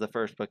this was the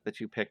first book that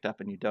you picked up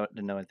and you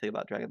didn't know anything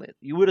about Dragonlance,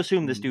 you would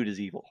assume this Mm-hmm. dude is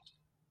evil.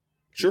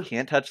 He Sure.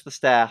 can't touch the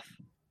staff.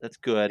 That's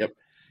good. Yep.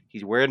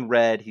 He's wearing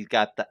red. He's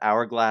got the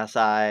hourglass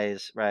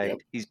eyes, Yep.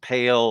 right? He's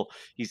pale.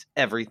 He's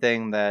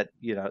everything that,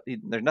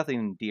 there's nothing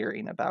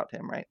endearing about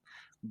him, right?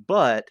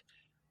 But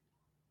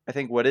I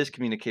think what is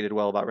communicated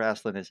well about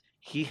Rasslin is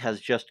he has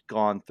just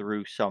gone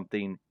through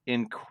something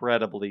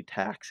incredibly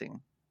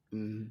taxing.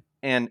 Mm-hmm.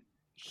 And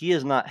he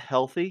is not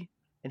healthy,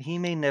 and he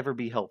may never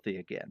be healthy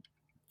again,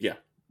 Yeah.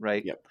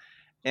 right? Yep.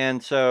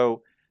 And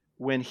so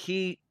when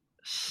he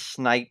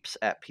snipes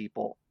at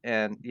people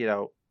and,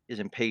 is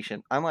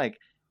impatient, I'm like,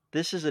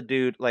 this is a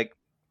dude like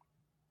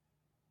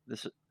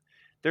this.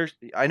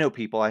 I know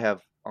people, I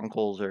have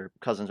uncles or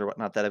cousins or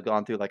whatnot that have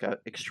gone through like a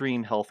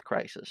extreme health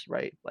crisis,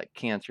 right? Like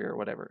cancer or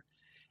whatever.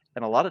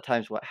 And a lot of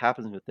times what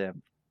happens with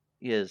them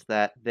is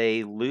that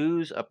they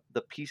lose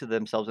the piece of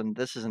themselves, and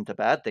this isn't a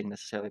bad thing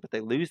necessarily, but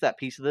they lose that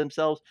piece of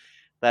themselves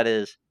that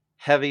is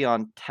heavy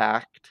on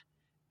tact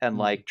and Mm-hmm.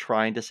 like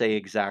trying to say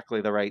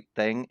exactly the right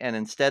thing. And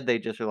instead they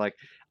just are like,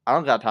 I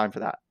don't got time for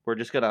that. We're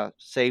just gonna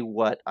say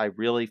what I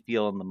really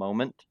feel in the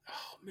moment.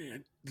 Oh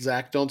man,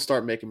 Zach, don't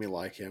start making me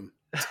like him.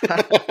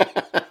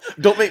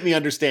 Don't make me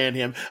understand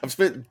him. I've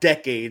spent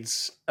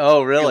decades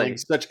Oh, feeling really?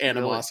 such Really?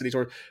 animosity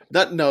toward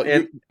that. No,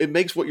 And it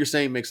makes what you're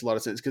saying makes a lot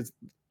of sense, because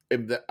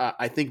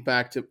I think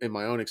back to in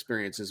my own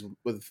experiences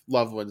with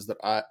loved ones that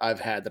I've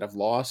had that I've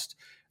lost,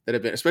 that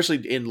have been, especially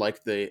in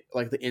like the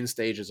end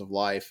stages of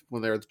life,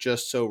 when they're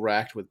just so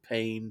racked with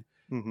pain,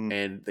 mhm,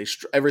 and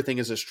everything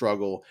is a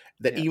struggle,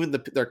 that yeah, even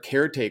their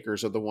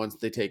caretakers are the ones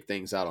they take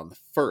things out on the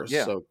first.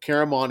 yeah, So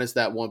Caramon is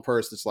that one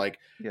person that's like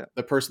yeah,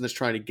 the person that's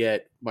trying to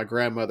get my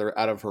grandmother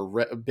out of her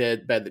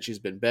bed that she's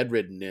been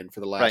bedridden in for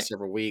the last right,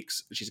 several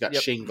weeks. She's got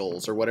yep.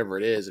 shingles or whatever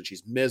it is, and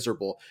she's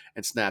miserable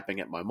and snapping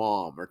at my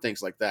mom or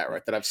things like that, Yeah.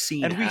 right? That I've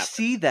seen And we happen.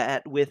 see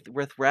that with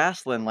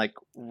wrestling like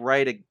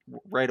right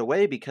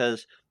away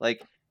because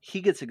like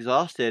he gets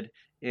exhausted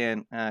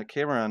and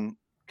Cameron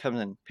comes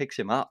and picks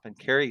him up and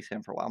carries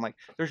him for a while. I'm like,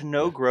 there's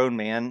no Yeah. grown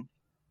man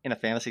in a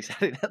fantasy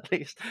setting at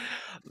least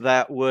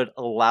that would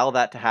allow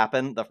that to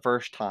happen the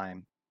first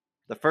time.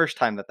 The first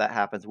time that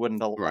happens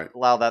wouldn't Right.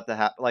 allow that to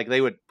happen. Like they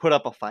would put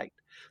up a fight.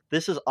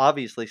 This is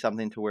obviously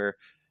something to where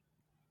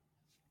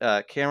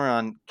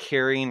Cameron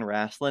carrying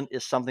Rasslin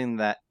is something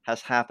that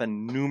has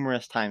happened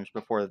numerous times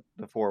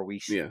before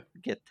we Yeah.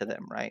 get to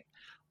them, right?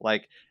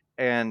 Like,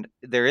 and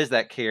there is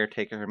that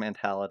caretaker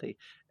mentality,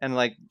 and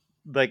like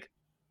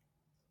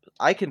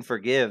I can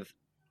forgive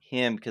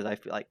him because I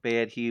feel like,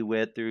 man, he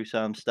went through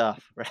some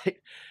stuff, right?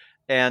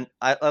 And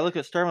I look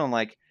at Sturm, and I'm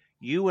like,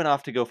 you went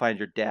off to go find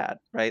your dad,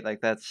 right?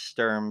 Like that's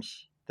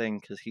Sturm's thing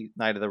because he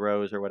Knight of the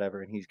Rose or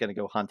whatever, and he's gonna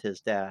go hunt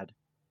his dad,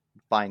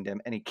 find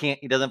him, and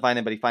he doesn't find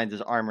him, but he finds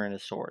his armor and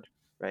his sword,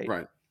 right?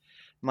 Right.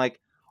 I'm like,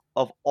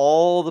 of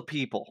all the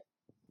people,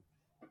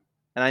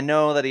 and I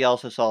know that he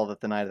also saw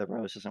that the Night of the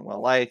Rose isn't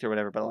well liked or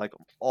whatever, but like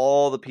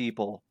all the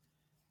people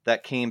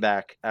that came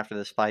back after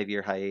this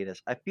 5-year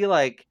hiatus, I feel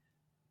like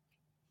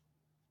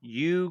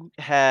you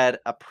had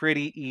a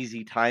pretty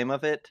easy time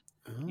of it.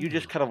 You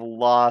just Oh, kind of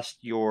lost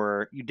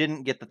you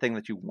didn't get the thing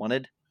that you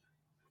wanted,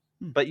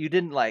 but you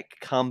didn't like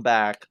come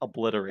back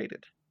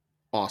obliterated.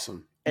 awesome.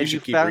 You And you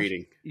should keep found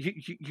reading.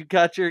 you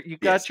got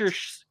Yes. your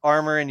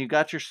armor and you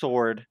got your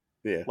sword.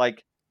 Yeah.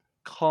 Like,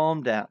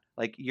 calm down.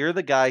 Like, you're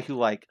the guy who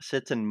like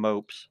sits and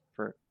mopes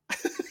for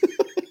Keep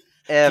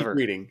ever.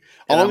 reading. And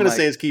All I'm I'm going to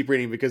say like, is keep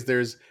reading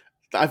because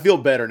I feel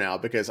better now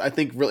because I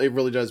think really it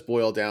really does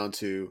boil down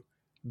to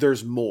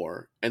there's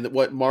more. And that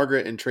what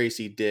Margaret and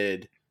Tracy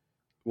did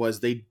was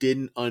they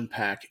didn't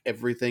unpack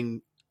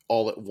everything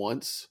all at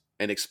once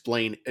and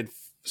explain and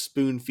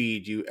spoon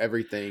feed you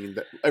everything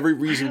that every I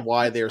reason don't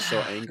why they're so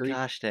angry.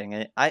 gosh dang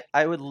it.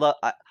 I would love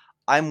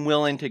I'm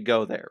willing to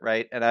go there,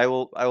 right? And I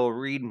will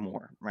read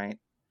more, right?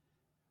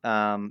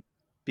 Um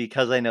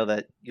because I know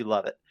that you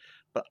love it.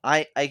 But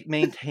I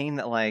maintain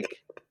that, like,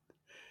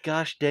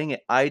 gosh dang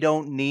it, I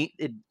don't need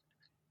it.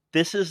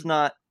 This is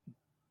not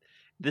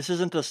this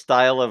isn't a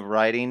style of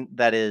writing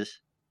that is,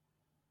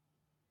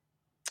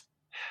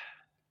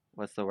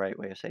 what's the right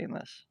way of saying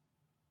this?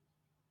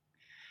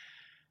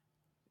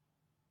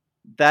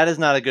 That is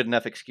not a good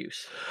enough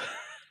excuse.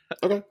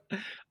 Okay.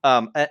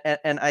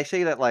 And I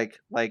say that like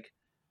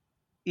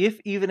if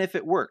even if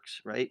it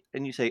works, right?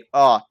 And you say,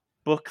 "Ah,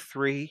 book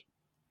 3,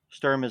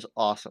 Sturm is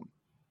awesome,"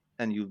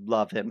 and you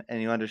love him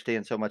and you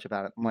understand so much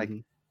about it. I'm like,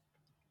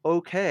 Mm-hmm.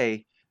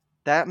 "Okay,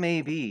 that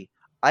may be.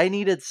 I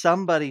needed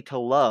somebody to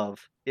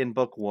love in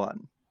book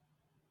 1,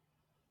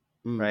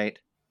 Mm. right?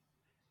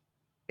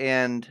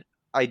 And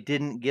I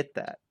didn't get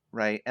that,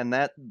 right? And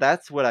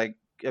that's what I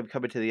am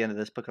coming to the end of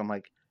this book. I'm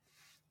like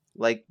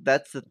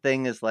that's the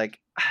thing is like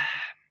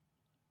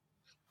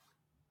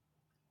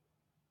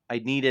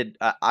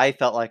I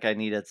felt like I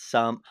needed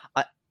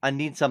I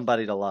need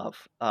somebody to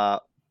love. To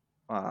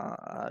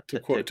To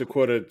quote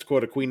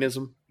a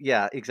queenism.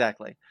 yeah,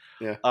 exactly.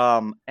 Yeah.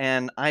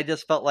 And I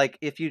just felt like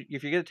if you're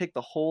gonna take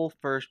the whole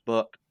first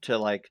book to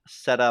like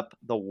set up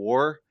the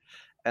war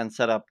and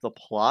set up the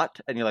plot,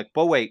 and you're like,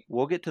 but wait,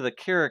 we'll get to the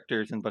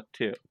characters in book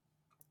 2,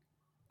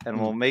 and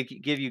Mm. we'll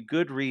give you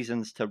good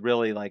reasons to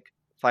really like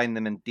find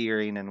them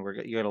endearing, and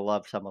you're gonna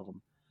love some of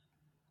them.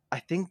 I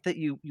think that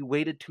you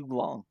waited too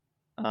long.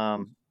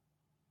 Um,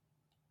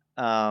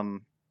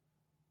 um,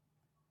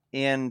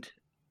 and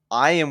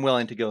I am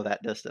willing to go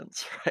that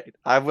distance, right?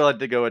 I'm willing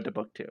to go into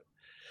book 2.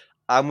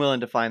 I'm willing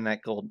to find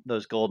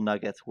those gold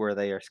nuggets where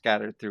they are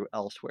scattered through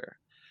elsewhere.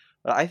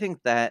 But I think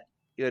that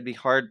it would be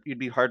hard. You'd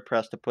be hard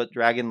pressed to put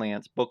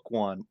Dragonlance Book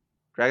 1,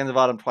 Dragons of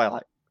Autumn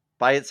Twilight,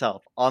 by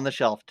itself on the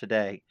shelf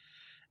today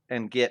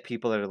and get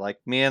people that are like,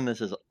 man,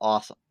 this is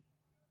awesome.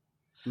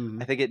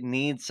 Mm-hmm. I think it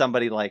needs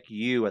somebody like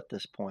you at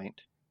this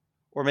point,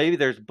 or maybe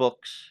there's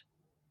books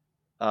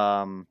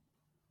um,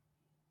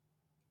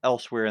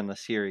 elsewhere in the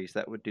series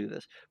that would do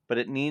this, but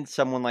it needs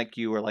someone like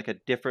you or like a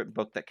different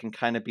book that can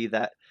kind of be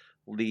that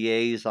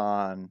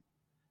liaison,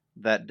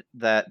 that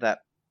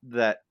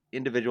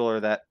individual or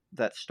that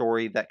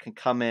story that can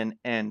come in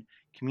and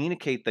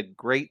communicate the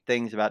great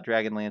things about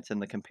Dragonlance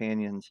and the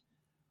companions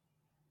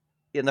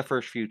in the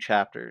first few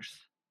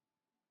chapters.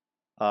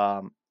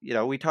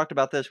 We talked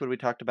about this when we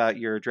talked about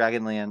your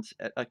Dragonlance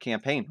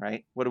campaign,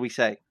 right? What do we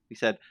say? We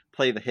said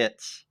play the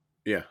hits,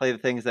 Yeah. play the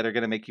things that are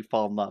going to make you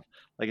fall in love.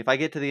 Like, if I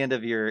get to the end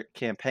of your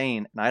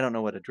campaign and I don't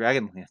know what a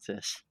Dragonlance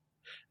is,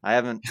 I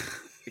haven't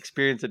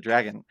experienced a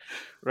dragon,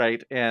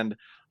 right? And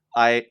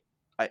I,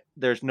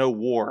 there's no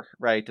war,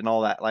 right, and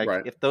all that. Like,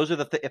 Right. if those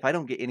are if I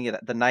don't get any of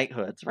that, the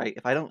knighthoods, right?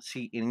 If I don't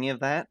see any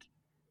of that,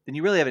 then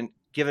you really haven't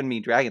given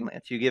me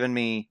Dragonlance. You've given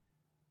me,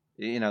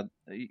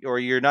 or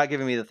you're not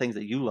giving me the things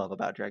that you love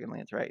about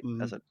Dragonlance, right?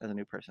 Mm-hmm. As a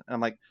new person, and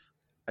I'm like,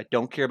 I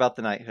don't care about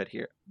the knighthood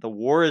here. The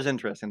war is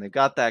interesting; they've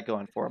got that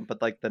going for them,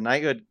 but like the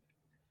knighthood,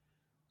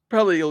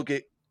 probably you'll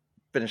get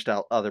finished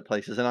out other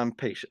places. And I'm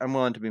patient. I'm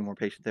willing to be more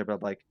patient there, but I'm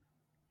like,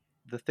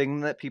 the thing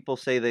that people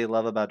say they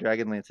love about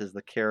Dragonlance is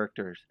the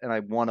characters, and I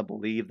want to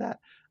believe that.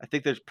 I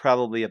think there's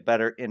probably a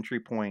better entry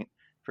point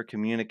for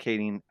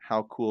communicating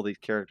how cool these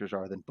characters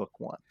are than book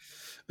 1.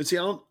 But see,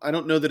 I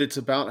don't know that it's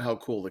about how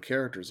cool the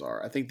characters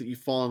are. I think that you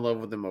fall in love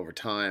with them over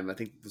time. I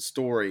think the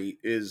story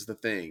is the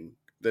thing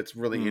that's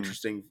really Mm,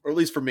 interesting, or at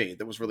least for me,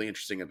 that was really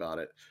interesting about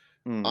it.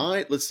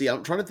 mm, Let's see.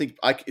 I'm trying to think.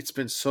 It's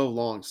been so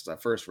long since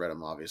I first read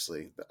them.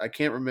 Obviously, I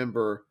can't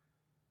remember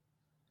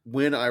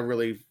when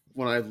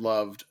I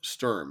loved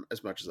Sturm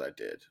as much as I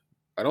did.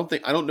 I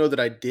don't know that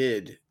I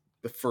did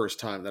the first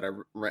time that I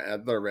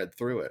read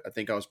through it. I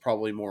think I was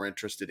probably more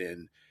interested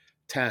in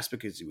Tass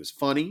because he was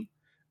funny,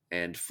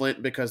 and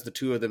Flint because the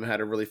two of them had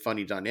a really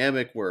funny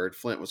dynamic where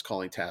Flint was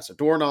calling Tass a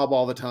doorknob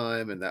all the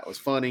time, and that was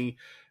funny.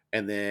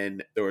 And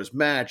then there was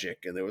magic,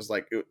 and there was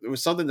like it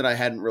was something that I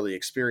hadn't really yeah,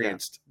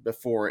 experienced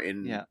before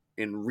yeah.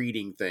 in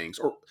reading things.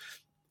 Or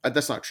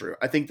that's not true.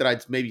 I think that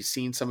I'd maybe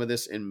seen some of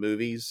this in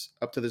movies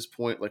up to this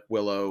point, like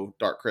Willow,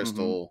 Dark Mm-hmm.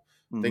 Crystal,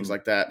 things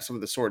like that. Some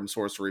of the sword and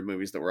sorcery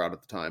movies that were out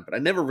at the time, but I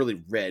never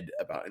really read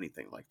about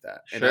anything like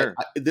that. And Sure.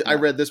 I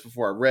read this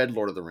before I read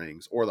Lord of the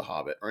Rings or The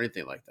Hobbit or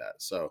anything like that.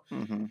 So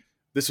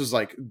this was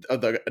like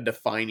a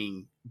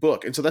defining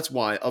book, and so that's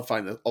why I'll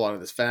find a lot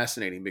of this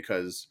fascinating,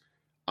 because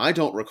I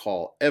don't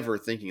recall ever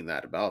thinking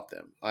that about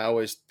them.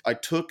 I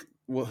took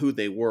who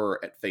they were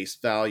at face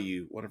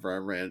value when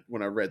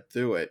I read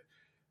through it,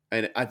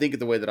 and I think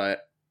the way that I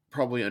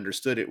probably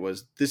understood it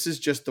was, this is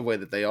just the way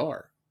that they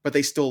are, but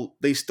they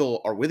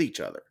still are with each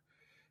other.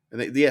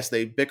 And yes,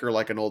 they bicker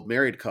like an old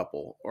married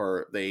couple,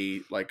 or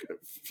they like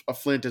a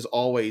Flint is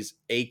always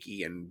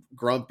achy and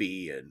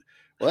grumpy, and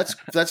well,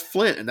 that's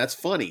Flint, and that's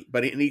funny.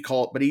 But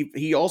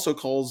he also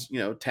calls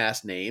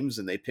Task names,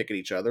 and they pick at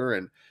each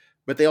other,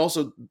 but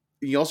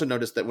you also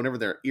notice that whenever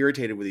they're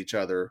irritated with each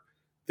other,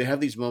 they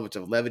have these moments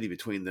of levity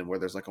between them where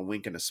there's like a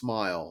wink and a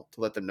smile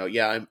to let them know,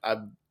 yeah,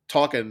 I'm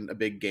talking a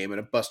big game, and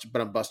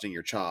I'm busting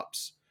your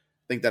chops.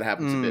 I think that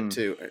happens a bit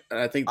too, and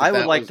I think I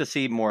would like to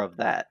see more of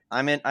that.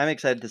 I'm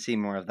excited to see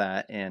more of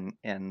that in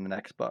the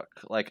next book.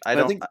 Like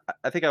I think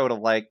I would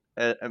have liked,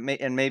 and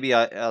maybe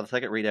the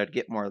second read I'd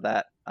get more of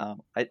that.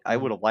 I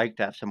would have liked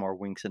to have some more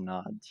winks and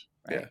nods,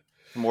 right? Yeah.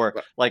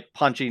 More like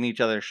punching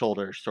each other's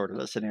shoulders, sort of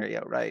a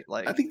scenario, right?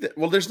 Like I think that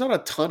there's not a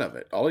ton of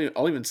it. I'll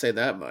even say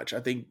that much. I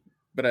think,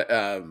 but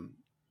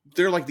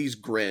they're like these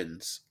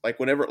grins. Like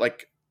whenever,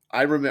 like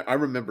I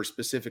remember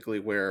specifically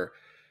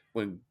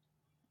when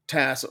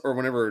Tass, or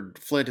whenever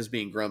Flint is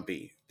being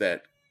grumpy,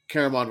 that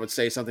Caramon would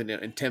say something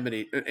to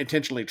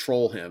intentionally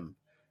troll him,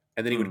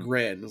 and then he would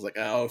grin. It was like,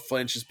 oh,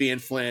 Flint's just being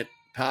Flint,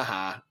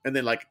 haha, and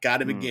then like got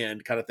him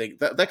again, kind of thing.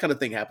 That kind of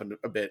thing happened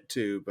a bit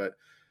too, but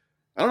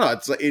I don't know.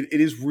 It's like it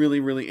is really,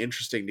 really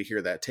interesting to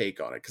hear that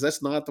take on it, because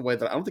that's not the way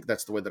that I don't think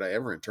that's the way that I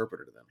ever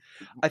interpreted them.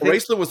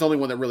 Raceland was the only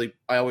one that really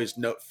I always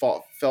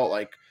felt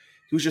like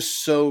he was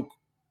just so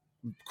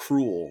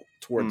cruel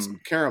towards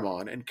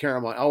Caramon, and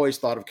Caramon, I always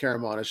thought of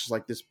Caramon as just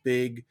like this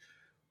big,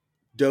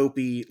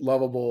 dopey,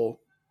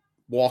 lovable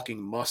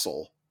walking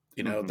muscle,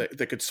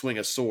 that could swing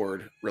a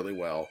sword really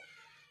well.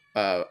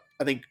 I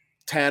think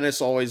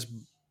Tanis always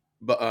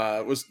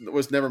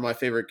was never my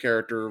favorite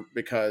character,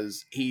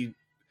 because he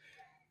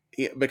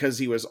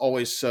was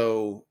always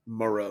so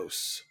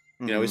morose.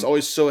 He's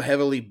always so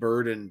heavily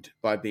burdened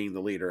by being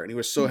the leader, and he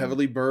was so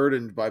heavily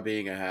burdened by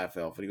being a half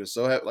elf, and he was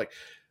so like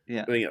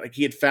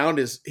he had found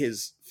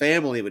his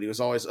family, but he was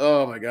always,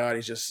 oh my god, he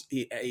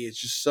is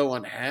just so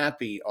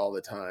unhappy all the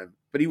time.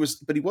 But he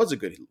was a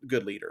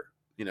good leader,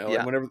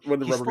 And when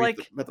the rubber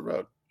met the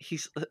road.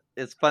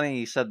 It's funny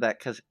you said that,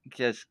 because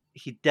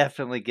he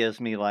definitely gives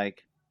me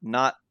like,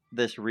 not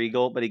this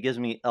regal, but he gives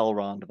me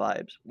Elrond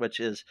vibes, which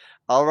is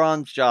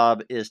Elrond's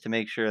job is to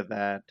make sure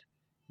that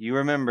you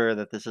remember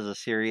that this is a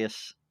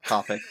serious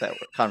topic,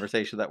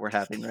 conversation that we're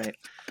having, right?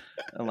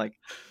 I'm like,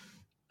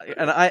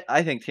 and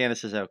I think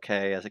Tanis is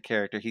okay as a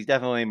character. He's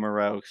definitely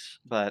morose,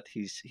 but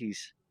he's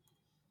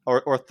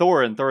or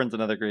Thorin. Thorin's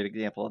another great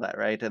example of that,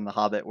 right? In The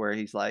Hobbit, where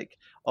he's like,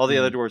 all the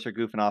other dwarves are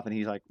goofing off, and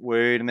he's like,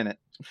 wait a minute,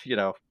 we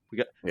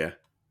got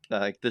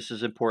like, this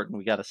is important.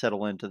 We got to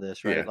settle into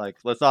this, right? Yeah. Like,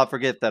 let's not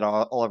forget that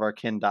all of our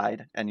kin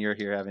died, and you're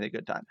here having a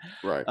good time,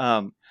 right?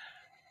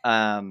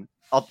 Can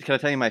I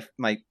tell you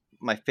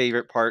my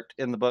favorite part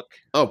in the book?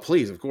 Oh,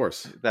 please, of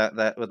course. Would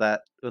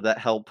that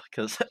help?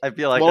 Because I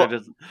feel like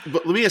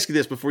But let me ask you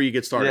this before you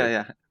get started.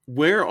 Yeah.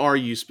 Where are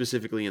you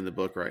specifically in the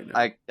book right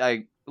now?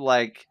 I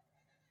like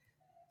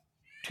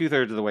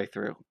 2/3 of the way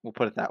through. We'll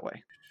put it that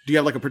way. Do you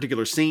have like a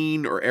particular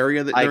scene or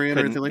area that they're in,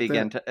 or anything like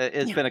that?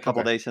 It's been a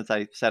couple days since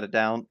I set it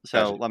down,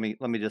 so let me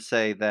just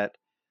say that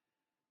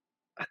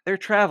they're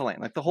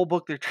traveling. Like the whole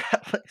book, they're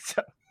traveling.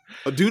 So.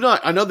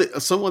 I know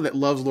that someone that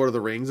loves Lord of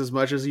the Rings as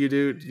much as you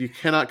do, you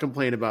cannot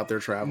complain about their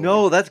traveling.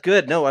 No, that's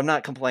good. No, I'm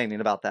not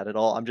complaining about that at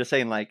all. I'm just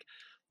saying like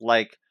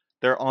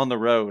they're on the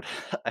road.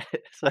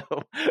 So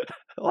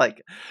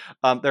like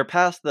they're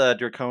past the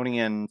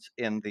Draconians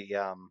in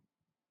the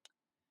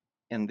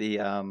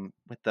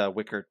with the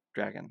Wicker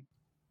Dragon.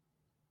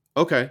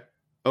 Okay.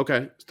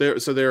 They're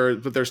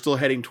still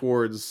heading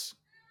towards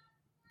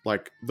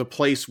like the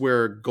place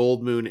where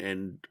Goldmoon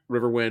and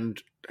Riverwind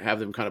have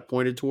them kind of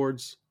pointed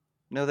towards.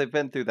 No, they've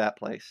been through that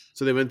place.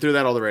 So they've been through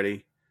that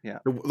already. Yeah.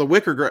 The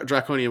Wicker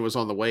Draconian was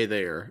on the way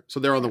there, so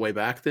they're on the way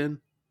back then.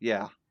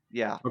 Yeah.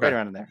 Okay. Right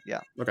around in there. Yeah.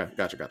 Okay.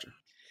 Gotcha.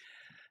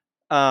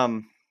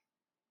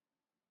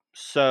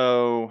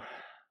 So,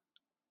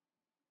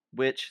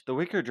 which the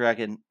Wicker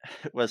Dragon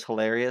was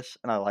hilarious,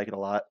 and I like it a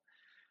lot.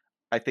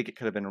 I think it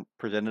could have been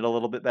presented a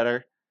little bit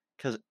better,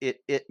 because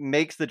it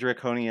makes the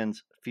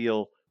Draconians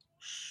feel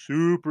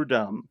super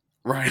dumb.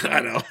 Right, I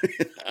know.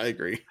 I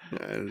agree.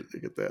 I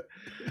get that.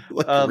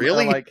 Like,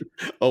 really? Like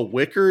a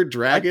Wicker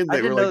Dragon? I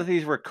didn't know that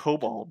these were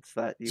kobolds.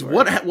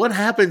 What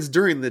happens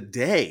during the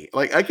day?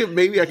 Like I could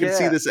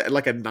see this at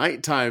like a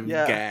nighttime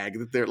gag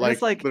that they're like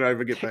they're not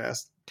even get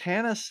past.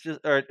 Tanis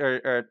just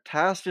or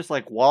Tass just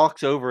like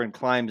walks over and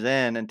climbs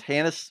in, and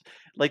Tanis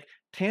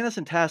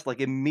and Tass like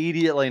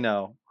immediately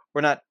know,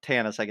 or not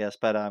Tanis, I guess,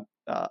 but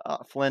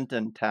Flint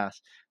and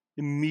Tass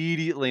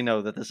immediately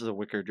know that this is a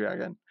Wicker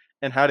Dragon.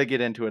 and how to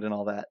get into it and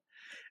all that.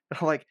 And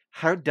I'm like,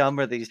 how dumb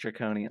are these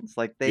Draconians?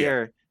 Like, they Yeah.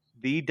 are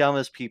the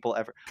dumbest people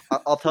ever.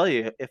 I'll tell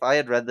you, if I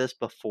had read this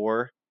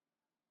before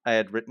I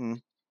had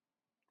written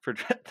for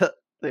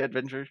the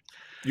adventures,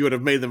 You would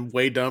have made them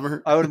way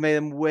dumber. I would have made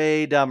them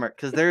way dumber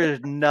because there is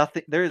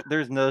nothing.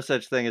 There's no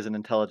such thing as an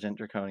intelligent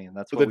Draconian.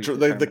 That's what we've The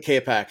determined.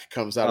 K-Pack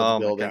comes out of the Oh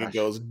my building and gosh.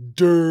 goes,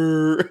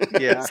 "Durr."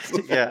 Yeah,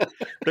 yeah.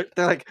 They're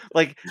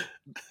like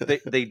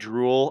they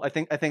drool. I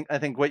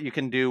think what you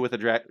can do with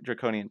a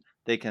Draconian,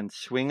 they can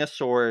swing a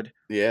sword,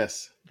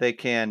 Yes. they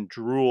can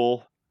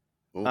drool,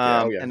 Okay.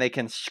 Oh yeah. and they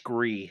can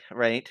scree,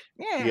 right?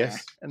 Yeah,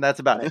 Yes. and that's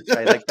about it,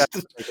 right? Like that's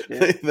what they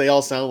could do. They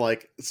all sound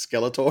like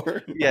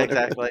Skeletor. Yeah,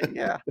 exactly.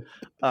 Yeah.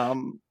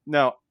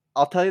 No,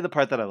 I'll tell you the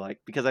part that I like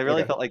because I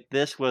really Okay. felt like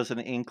this was an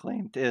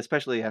inkling,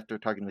 especially after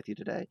talking with you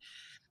today.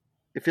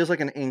 It feels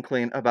like an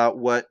inkling about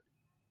what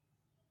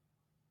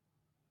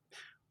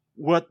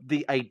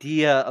the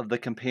idea of the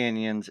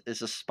companions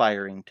is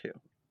aspiring to.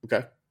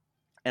 Okay.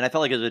 And I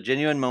felt like it was a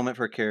genuine moment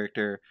for a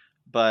character,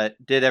 but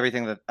did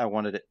everything that I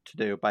wanted it to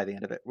do by the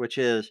end of it, which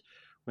is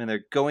when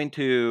they're going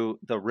to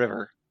the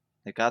river,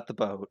 they got the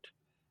boat,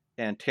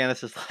 and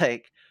Tannis is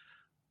like,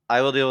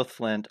 I will deal with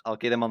Flint, I'll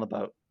get him on the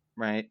boat,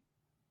 right?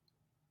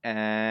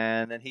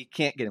 And then he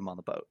can't get him on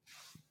the boat,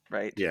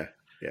 right? Yeah.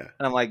 Yeah.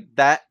 And I'm like,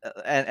 that,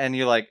 and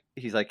you're like,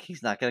 he's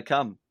not gonna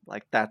come.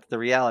 Like, that's the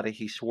reality.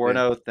 He swore an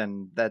Yeah. oath,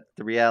 and that's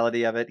the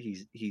reality of it.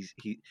 He's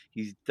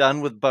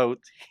done with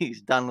boats.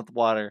 He's done with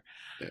water.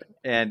 Yeah.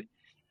 And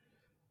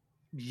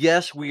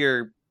yes, we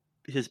are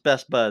his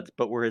best buds,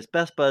 but we're his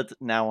best buds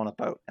now on a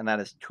boat, and that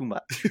is too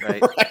much,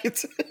 right?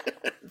 Right.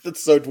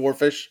 That's so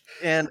dwarfish.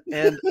 And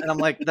I'm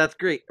like, that's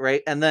great,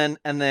 right? And then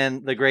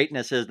the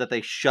greatness is that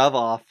they shove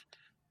off,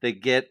 they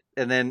get,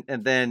 and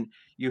then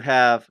you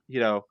have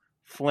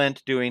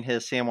Flint doing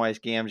his Samwise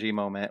Gamgee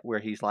moment where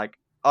he's like,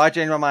 "Oh, I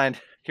changed my mind.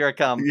 Here I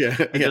come," Yeah.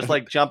 and Yeah. just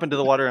like jump into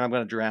the water, and I'm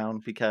going to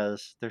drown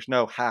because there's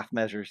no half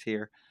measures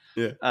here.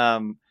 Yeah.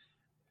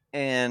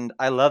 And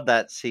I love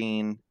that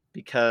scene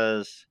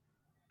because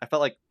I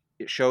felt like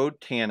it showed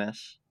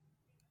Tannis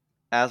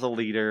as a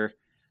leader,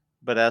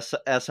 but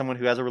as someone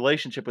who has a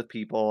relationship with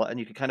people, and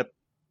you can kind of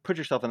put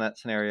yourself in that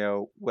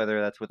scenario, whether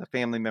that's with a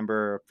family member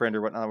or a friend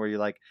or whatnot, where you're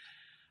like,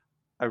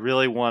 I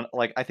really want,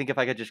 like, I think if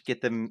I could just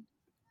get them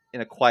in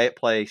a quiet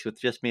place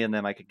with just me and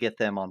them, I could get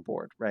them on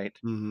board, right?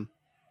 Mm-hmm.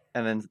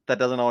 And then that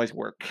doesn't always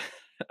work.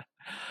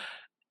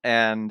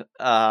 And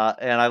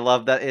I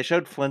love that it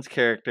showed Flint's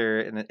character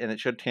and it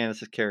showed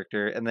Tannis's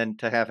character, and then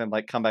to have him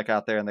like come back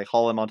out there and they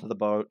haul him onto the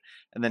boat,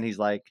 and then he's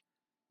like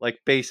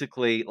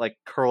basically like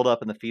curled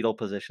up in the fetal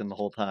position the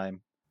whole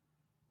time,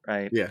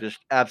 right? Yeah. Just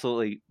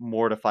absolutely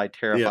mortified, Yeah.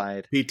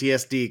 terrified.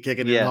 PTSD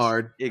kicking in Yes,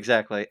 hard.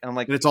 exactly. And I'm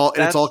like, And it's all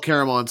that's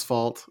Caramon's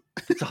fault.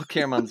 it's all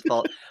Caramon's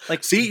fault.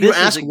 Like, See, you this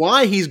is ask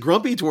why he's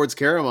grumpy towards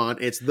Caramon.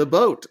 It's the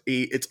boat.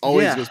 It's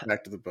always goes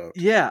back to the boat.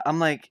 yeah. I'm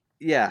like,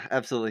 yeah,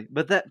 absolutely.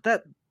 But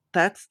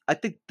that's I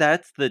think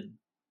that's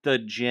the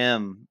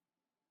gem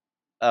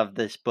of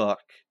this book.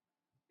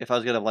 If I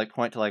was gonna like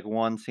point to like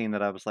one scene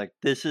that I was like,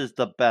 this is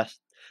the best.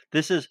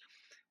 This is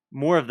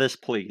more of this,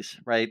 please,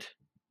 right?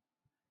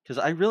 Because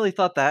I really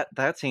thought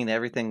that scene,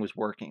 everything was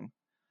working.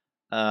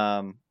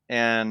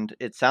 And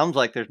it sounds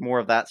like there's more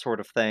of that sort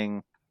of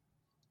thing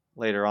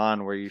later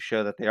on, where you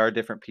show that they are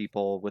different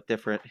people with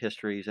different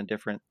histories and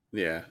different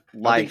Yeah. I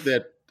think life.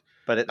 that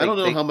But I don't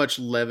know how much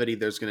levity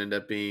there's going to end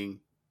up being.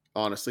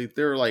 Honestly,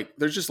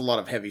 there's just a lot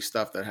of heavy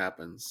stuff that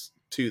happens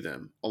to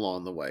them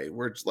along the way,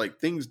 where it's like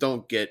things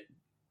don't get.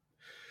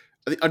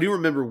 I do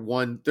remember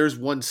there's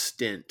one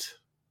stint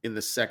in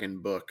the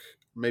second book,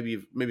 maybe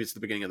it's the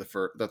beginning of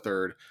the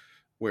third,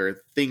 where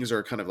things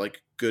are kind of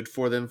like good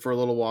for them for a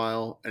little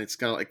while, and it's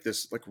kind of like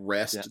this like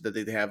rest that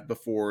they have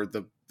before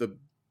the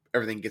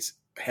everything gets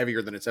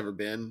heavier than it's ever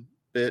been.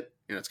 It's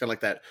kind of like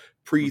that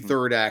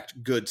pre-third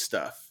act good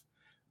stuff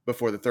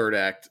before the third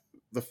act.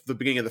 The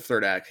beginning of the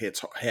third act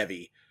hits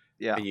heavy,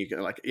 and you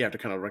have to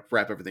kind of like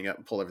wrap everything up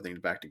and pull everything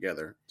back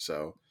together.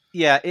 So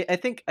yeah, I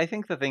think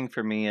the thing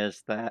for me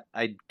is that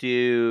I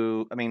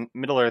mean,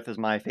 Middle Earth is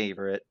my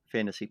favorite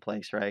fantasy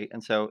place, right?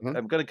 And so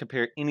I'm going to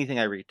compare anything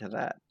I read to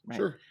that, right?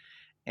 Sure.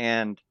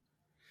 And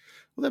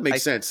well, that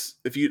makes sense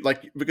if you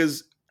like,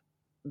 because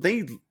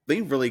they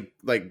really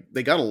like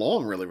they got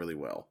along really, really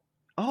well.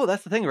 Oh,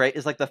 that's the thing, right?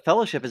 Is like the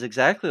Fellowship is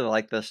exactly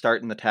like the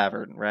Start in the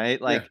Tavern,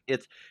 right? Like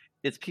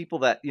it's people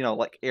that,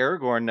 like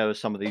Aragorn knows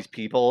some of these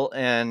people,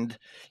 and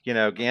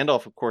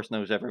Gandalf of course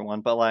knows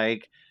everyone, but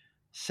like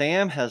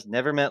Sam has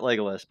never met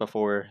Legolas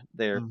before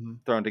they're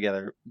thrown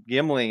together.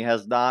 Gimli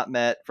has not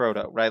met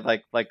Frodo, right?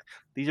 Like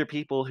these are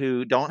people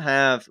who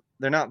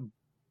they're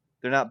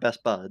not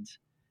best buds,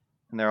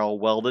 and they're all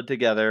welded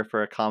together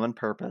for a common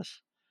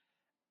purpose.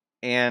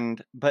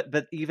 And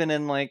but even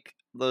in like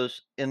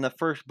those in the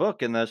first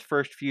book, in those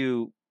first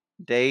few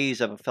days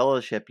of a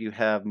fellowship, you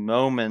have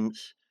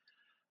moments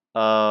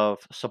of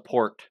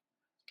support.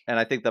 And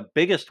I think the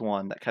biggest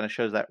one that kind of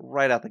shows that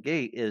right out the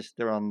gate is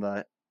they're on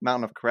the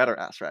mountain of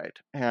Caradhras, right?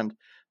 And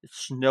it's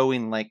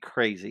snowing like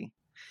crazy.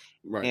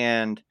 Right.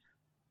 And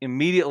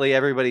immediately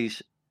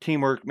everybody's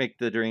teamwork make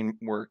the dream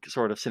work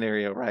sort of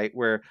scenario, right?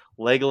 Where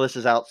Legolas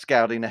is out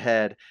scouting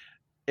ahead,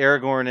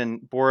 Aragorn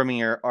and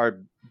Boromir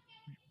are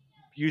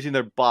using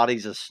their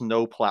bodies as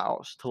snow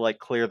plows to like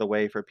clear the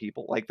way for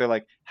people. Like they're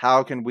like,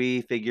 how can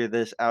we figure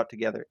this out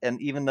together?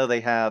 And even though they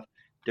have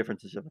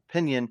differences of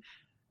opinion,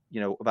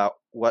 about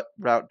what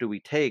route do we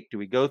take? Do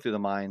we go through the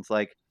mines?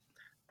 Like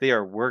they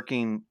are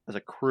working as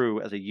a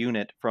crew, as a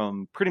unit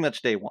from pretty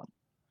much day one.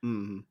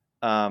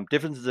 Mm-hmm.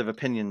 Differences of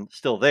opinion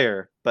still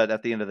there, but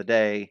at the end of the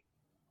day,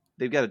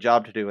 they've got a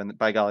job to do, and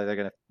by golly, they're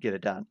going to get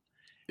it done.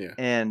 Yeah.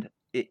 And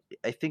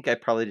I think I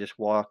probably just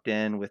walked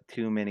in with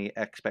too many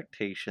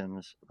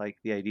expectations, like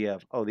the idea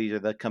of, oh, these are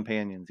the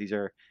companions, these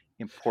are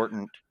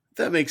important.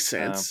 That makes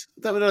sense.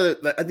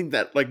 I think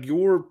that like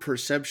your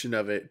perception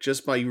of it,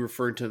 just by you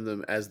referring to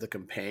them as the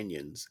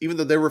companions, even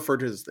though they're referred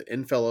to as the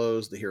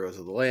Innfellows, the heroes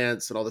of the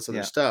Lance, and all this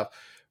other stuff,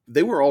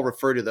 they were all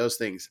referred to those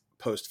things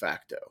post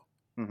facto.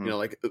 Mm-hmm.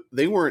 Like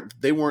they weren't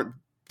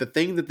the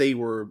thing that they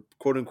were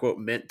quote unquote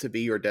meant to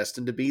be or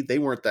destined to be. They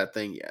weren't that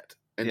thing yet,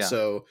 and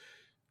so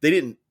they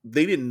didn't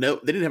know,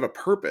 they didn't have a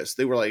purpose.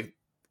 They were like,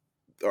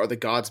 are the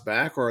gods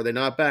back or are they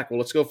not back? Well,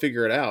 let's go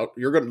figure it out.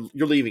 You're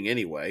leaving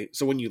anyway.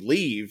 So when you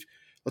leave,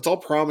 let's all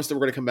promise that we're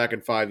going to come back in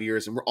 5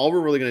 years. And all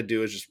we're really going to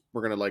do is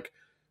we're going to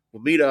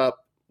we'll meet up.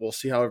 We'll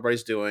see how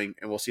everybody's doing.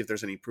 And we'll see if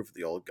there's any proof of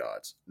the old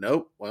gods.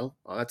 Nope. Well,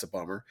 that's a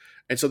bummer.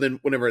 And so then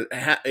whenever it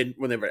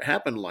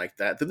happened like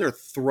that, then they're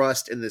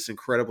thrust in this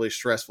incredibly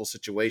stressful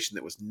situation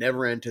that was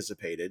never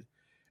anticipated.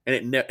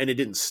 And it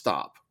didn't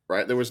stop.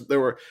 Right. There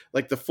were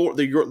like the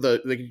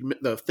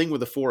thing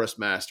with the forest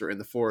master in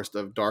the forest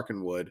of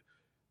Darkenwood,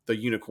 the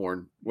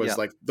unicorn was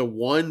like the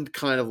one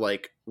kind of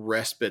like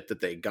respite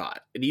that they got.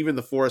 And even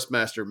the forest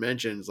master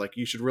mentions like,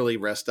 you should really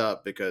rest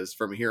up because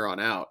from here on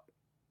out,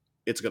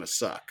 it's going to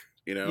suck,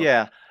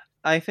 Yeah.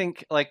 I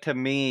think like, to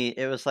me,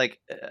 it was like,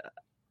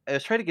 I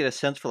was trying to get a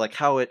sense for like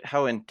how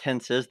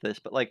intense is this,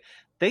 but like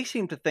they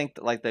seem to think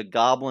that like the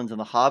goblins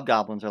and the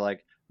hobgoblins are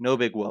like no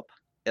big whoop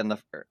in the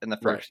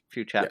first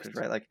few chapters,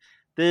 right? Like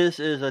this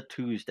is a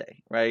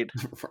Tuesday, right?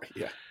 Right.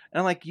 Yeah. And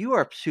I'm like, you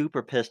are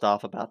super pissed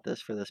off about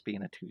this for this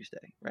being a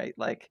Tuesday, right?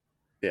 Like,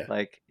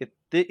 like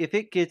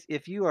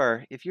if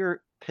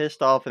you're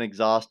pissed off and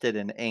exhausted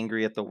and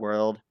angry at the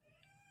world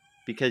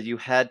because you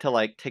had to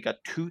like take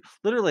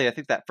literally, I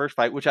think that first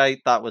fight, which I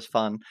thought was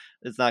fun,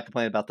 is not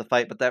complaining about the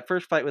fight, but that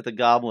first fight with the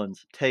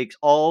goblins takes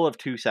all of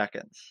 2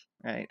 seconds,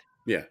 right?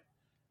 Yeah.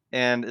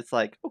 And it's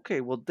like,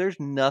 okay, well, there's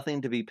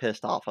nothing to be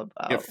pissed off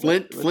about. Yeah,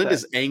 Flint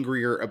is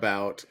angrier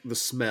about the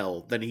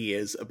smell than he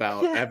is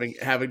about having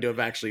to have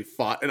actually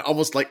fought and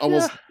almost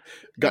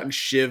gotten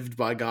shivved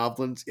by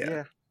goblins.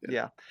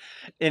 Yeah.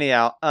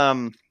 Anyhow,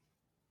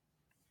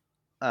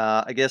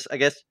 I guess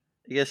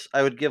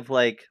I would give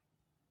like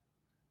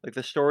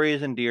the story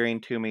is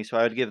endearing to me, so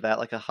I would give that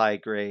like a high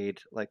grade,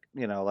 like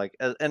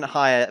and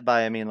high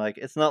by I mean like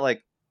it's not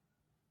like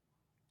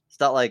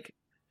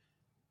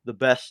the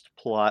best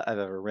plot I've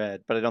ever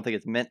read, but I don't think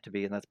it's meant to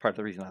be, and that's part of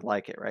the reason I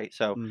like it, right?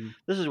 So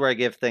this is where I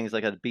give things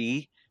like a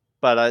B,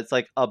 but it's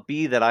like a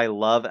B that I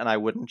love, and I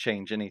wouldn't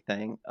change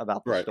anything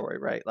about the story,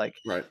 right? Like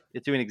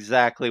it's doing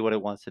exactly what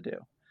it wants to do.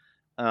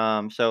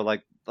 So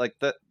like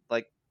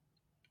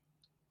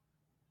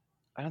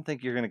I don't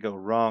think you're gonna go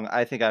wrong.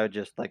 I think I would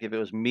just like if it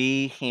was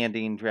me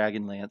handing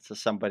Dragonlance to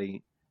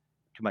somebody,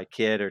 to my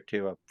kid or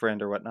to a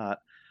friend or whatnot,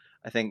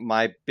 I think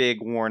my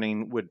big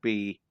warning would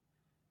be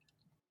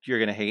you're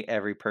going to hate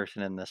every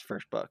person in this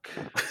first book.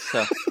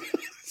 So,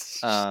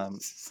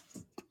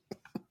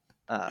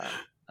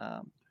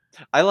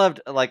 I loved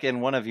like in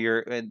one of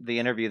the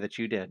interview that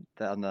you did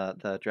on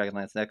the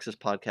Dragonlance Nexus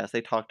podcast,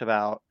 they talked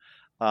about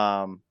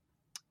a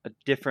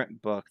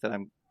different book that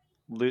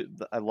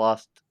I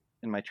lost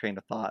in my train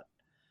of thought.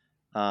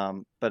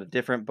 But a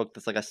different book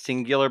that's like a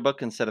singular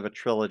book instead of a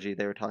trilogy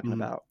they were talking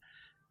about.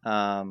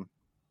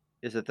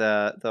 Is it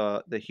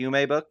the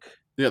Hume book?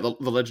 Yeah, the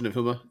Legend of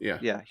Huma. Yeah.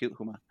 Yeah,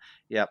 Huma.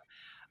 Yep.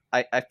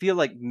 I feel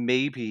like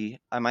maybe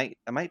I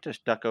might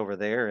just duck over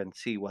there and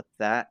see what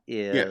that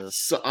is. Yeah.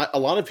 So a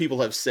lot of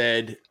people have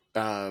said,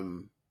 like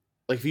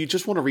if you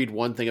just want to read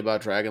one thing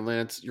about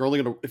Dragonlance,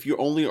 if you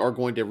only are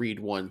going to read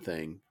one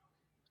thing,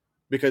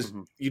 because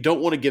you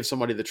don't want to give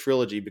somebody the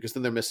trilogy because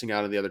then they're missing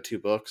out on the other 2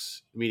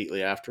 books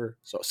immediately after.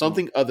 So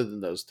something other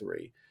than those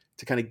 3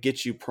 to kind of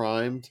get you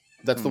primed.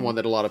 That's the one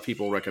that a lot of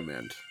people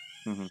recommend.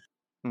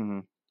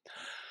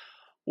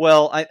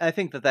 Well, I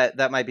think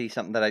that might be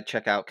something that I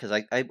check out because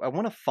I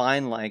want to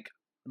find like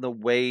the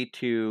way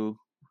to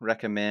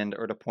recommend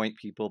or to point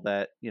people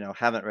that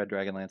haven't read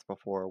Dragonlance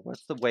before.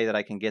 What's the way that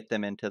I can get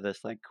them into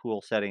this like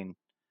cool setting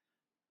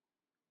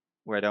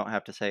where I don't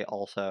have to say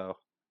also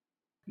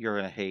you're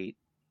gonna hate.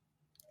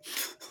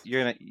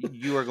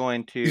 You are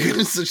going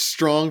to such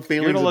strong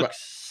feelings. You're gonna look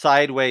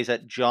sideways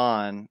at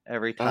John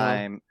every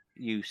time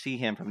you see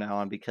him from now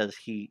on because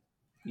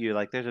you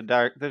like there's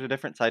a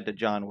different side to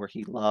John where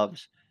he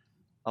loves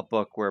a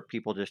book where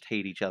people just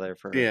hate each other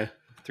for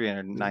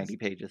 390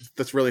 pages.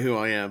 That's really who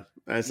I am.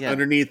 As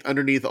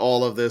underneath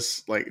all of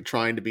this, like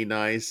trying to be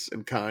nice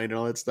and kind and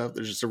all that stuff,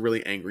 there's just a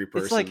really angry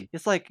person.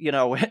 It's like you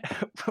know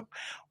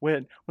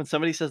when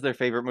somebody says their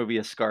favorite movie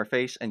is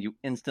Scarface, and you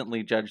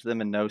instantly judge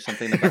them and know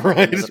something about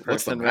right? them as a person.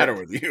 What's the matter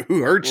with you?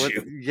 Who hurt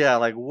you? Yeah,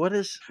 like what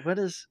is?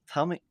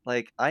 Tell me.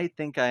 Like I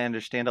think I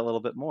understand a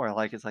little bit more.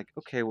 Like it's like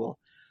okay, well,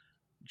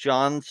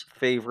 John's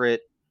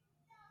favorite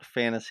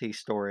fantasy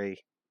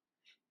story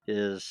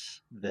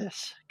is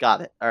this.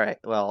 Got it. All right.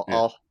 Well,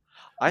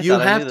 Yeah. You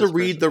have to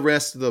read the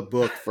rest of the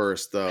book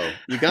first, though.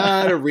 You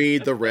gotta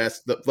read the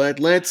rest.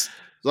 Let's.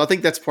 So I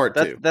think that's part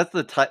 2. That's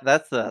the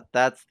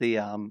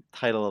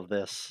title of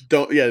this.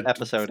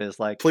 Episode is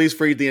like. Please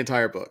read the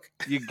entire book.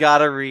 You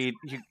gotta read.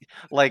 You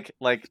like.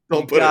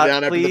 Don't put it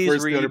down after the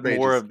first 200 read pages.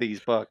 more of these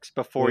books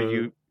before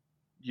you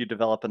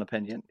develop an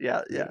opinion.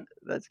 Yeah,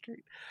 that's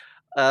great.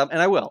 And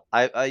I will.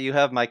 You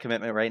have my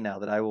commitment right now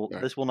that I will.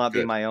 Right, this will not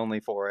be my only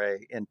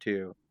foray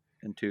into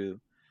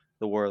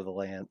the War of the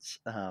Lance.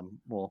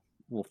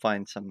 We'll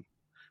find some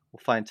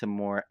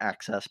more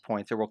access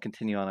points, or we'll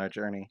continue on our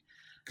journey.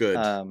 Good.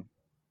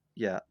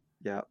 Yeah,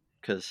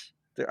 because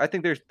I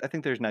think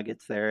there's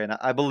nuggets there, and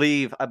I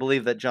believe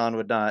that John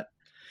would not.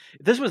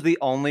 If this was the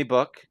only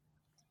book,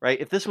 right?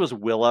 If this was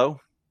Willow,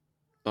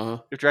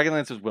 if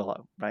Dragonlance was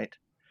Willow, right?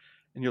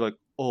 And you're like,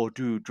 oh,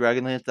 dude,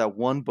 Dragonlance, that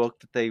one book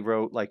that they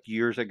wrote like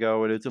years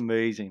ago, and it's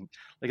amazing.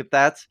 Like if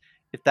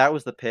that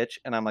was the pitch,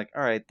 and I'm like,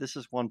 all right, this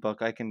is one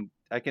book I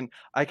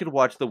could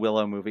watch the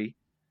Willow movie,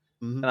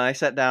 and I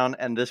sat down,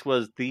 and this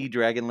was the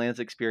Dragonlance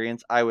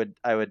experience. I would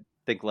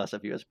think less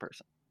of you as a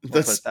person.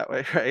 Let's put it that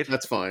way, right?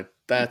 That's fine.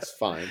 That's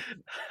fine.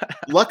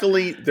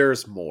 Luckily,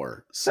 there's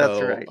more. So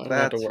that's right. I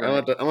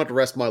don't have to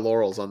rest my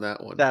laurels on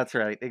that one. That's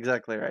right.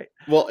 Exactly right.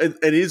 Well,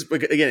 it is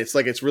again.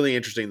 It's really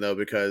interesting though,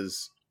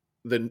 because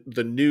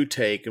the new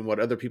take and what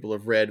other people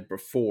have read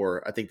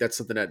before, I think that's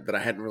something that I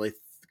hadn't really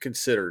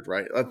considered.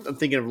 Right, I'm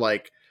thinking of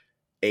like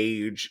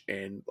age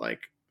and like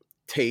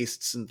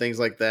tastes and things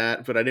like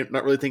that, but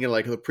not really thinking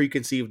like the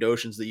preconceived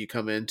notions that you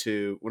come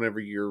into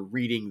whenever you're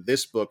reading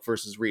this book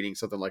versus reading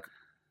something like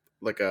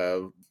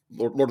a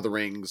Lord of the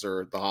Rings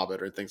or The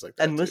Hobbit or things like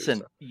that. And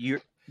listen,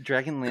 your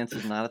Dragonlance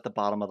is not at the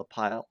bottom of the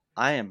pile.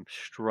 I am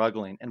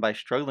struggling, and by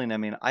struggling I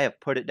mean I have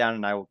put it down,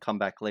 and I will come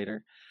back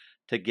later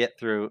to get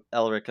through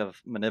Elric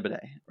of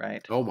Menibide,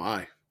 right? Oh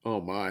my.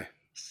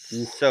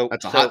 So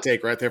that's a hot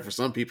take right there for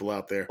some people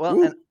out there.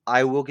 Well, and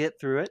I will get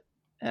through it,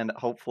 and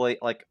hopefully,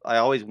 like I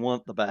always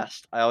want the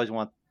best. I always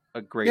want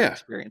a great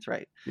experience,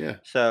 right? Yeah.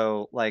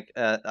 So, like,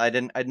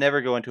 I'd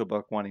never go into a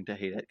book wanting to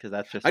hate it, because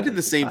that's just. I did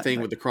the same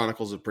thing with the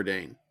Chronicles of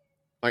Prydain.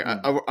 Like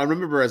I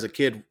remember as a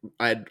kid,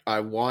 I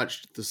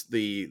watched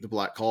the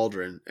Black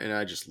Cauldron, and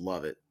I just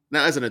love it.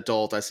 Now as an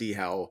adult, I see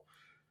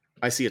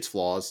its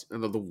flaws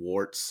and the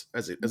warts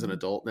as an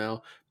adult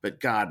now. But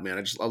God,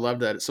 man, I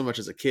loved that so much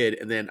as a kid.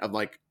 And then I'm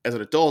like, as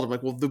an adult, I'm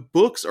like, well, the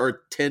books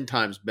are 10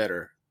 times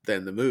better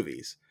than the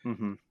movies.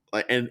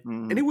 Like, and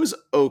it was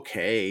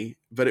okay,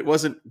 but it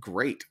wasn't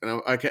great.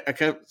 And I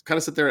kind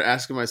of sit there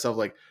asking myself,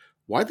 like,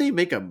 why'd they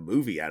make a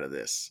movie out of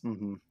this?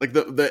 Like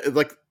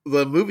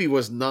the movie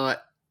was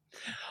not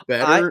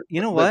better.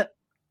 You know what?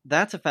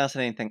 That's a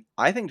fascinating thing.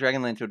 I think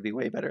Dragonlance would be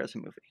way better as a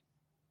movie.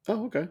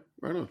 Oh, okay.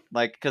 Right on.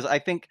 Like, because I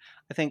think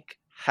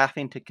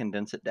having to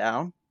condense it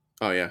down.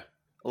 Oh yeah,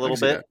 a little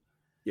bit. That.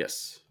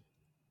 Yes.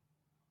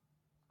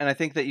 And I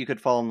think that you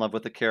could fall in love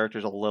with the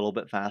characters a little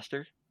bit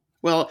faster.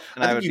 Well,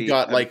 I think you've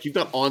got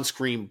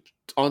on-screen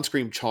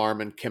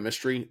charm and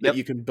chemistry that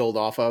you can build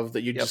off of.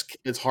 That just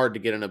it's hard to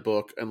get in a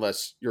book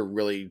unless you're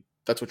really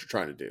that's what you're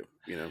trying to do.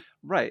 You know.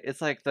 Right.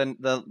 It's like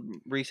the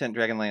recent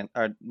Dragonlance,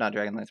 or not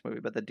Dragonlance movie,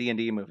 but the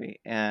D&D movie,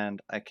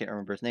 and I can't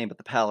remember his name, but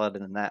the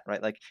Paladin in that,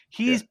 right? Like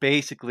he's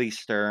basically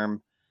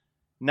Sturm,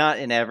 not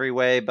in every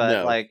way,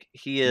 but like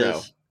he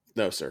is.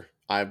 No, sir.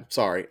 I'm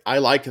sorry. I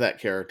liked that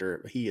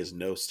character. He is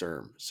no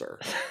Sturm, sir.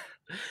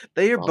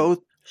 They are both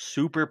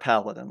super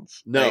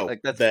paladins. No, right?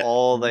 Like that's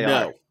all they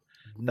are.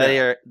 No.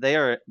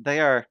 They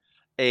are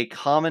a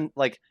common,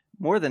 like,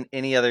 more than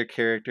any other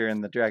character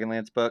in the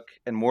Dragonlance book,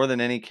 and more than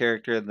any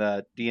character in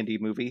the D&D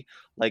movie,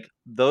 like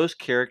those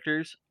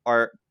characters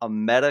are a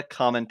meta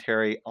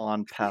commentary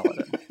on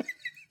paladin.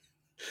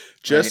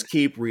 Just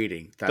keep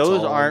reading. That's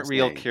those aren't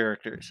real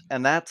characters,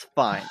 and that's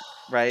fine,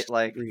 right?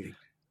 Like reading.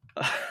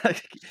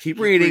 keep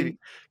reading.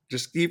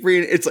 Just keep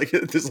reading. It's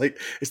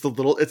the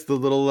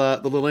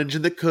little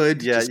engine that could.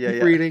 Just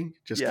keep reading.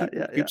 Just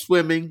keep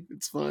swimming.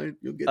 It's fine.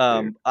 You'll get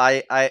there.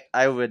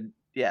 I would.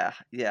 Yeah.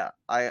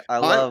 I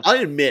love. I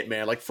admit,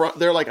 man. Like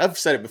they're like I've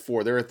said it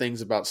before. There are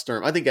things about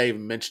Sturm. I think I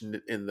even mentioned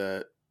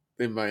it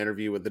in my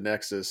interview with the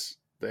Nexus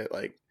that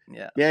like.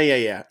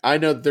 Yeah. I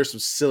know that there's some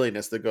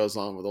silliness that goes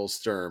on with old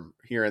Sturm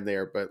here and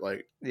there, but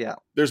like,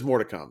 there's more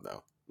to come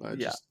though.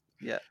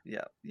 Yeah.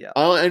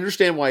 I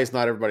understand why he's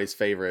not everybody's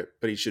favorite,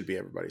 but he should be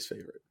everybody's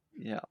favorite.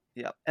 Yeah.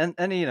 And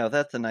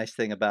that's the nice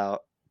thing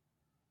about.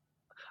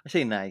 I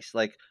say nice,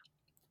 like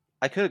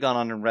I could have gone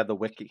on and read the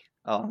wiki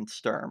on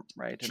Sturm,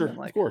 right? And sure, been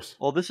like, of course.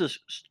 Well, this is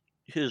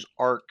his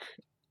arc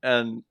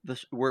and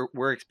this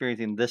we're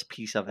experiencing this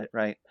piece of it,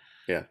 right?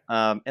 Yeah.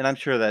 And I'm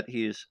sure that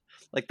he's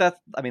like that's.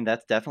 I mean,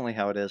 that's definitely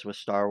how it is with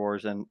Star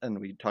Wars, and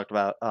we talked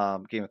about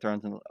Game of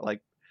Thrones, and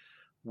like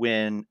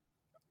when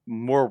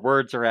more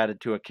words are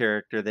added to a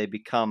character, they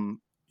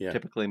become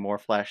typically more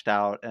fleshed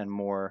out and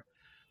more.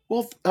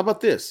 Well, how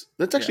about this?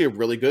 That's actually a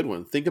really good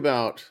one. Think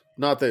about,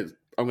 not that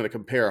I'm going to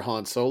compare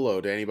Han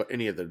Solo to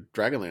any of the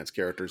Dragonlance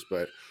characters,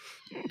 but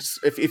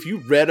if you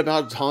read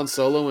about Han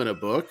Solo in a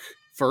book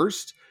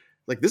first,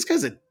 like, this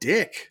guy's a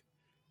dick.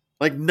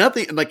 Like,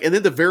 nothing, like, and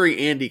then the very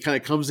end, he kind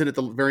of comes in at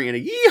the very end,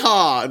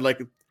 yeehaw, and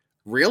like,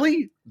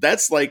 really?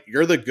 That's like,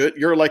 you're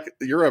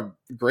a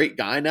great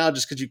guy now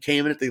just because you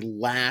came in at the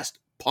last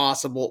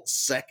possible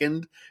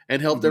second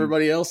and helped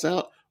everybody else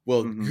out?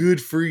 Well,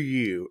 good for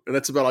you. And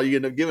that's about all you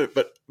end up giving it.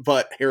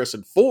 But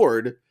Harrison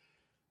Ford,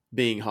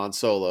 being Han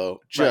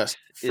Solo, just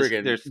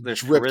friggin' there's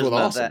dripped with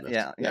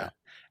awesomeness. Yeah.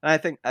 And I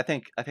think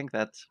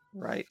that's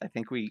right. I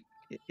think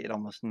it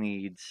almost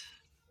needs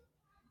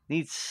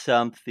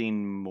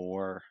something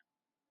more.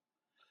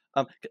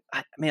 I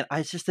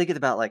was just thinking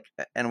about, like,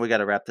 and we got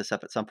to wrap this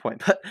up at some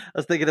point, but I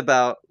was thinking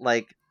about,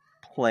 like,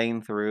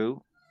 playing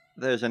through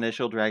those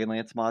initial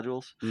Dragonlance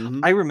modules.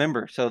 I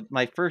remember, so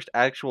my first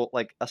actual,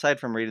 like, aside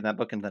from reading that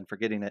book and then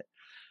forgetting it,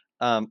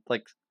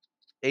 like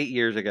 8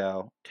 years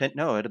ago, it'd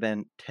have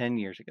been 10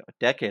 years ago, a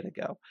decade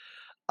ago,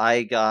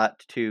 I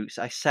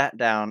sat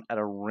down at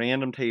a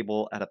random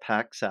table at a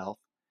PAX South,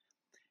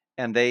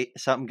 and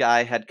some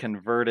guy had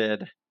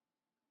converted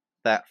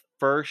that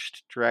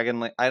first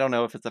Dragonlance, I don't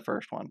know if it's the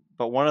first one,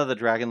 but one of the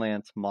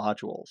Dragonlance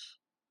modules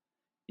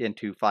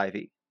into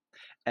 5e.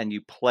 And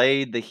you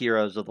played the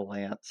Heroes of the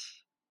Lance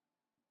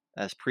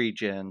as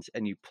pre-gens,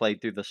 and you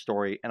played through the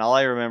story. And all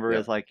I remember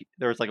is, like,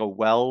 there was like a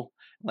well,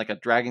 like a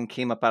dragon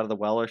came up out of the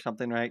well or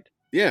something, right?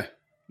 Yeah.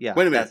 Yeah.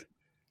 Wait a minute.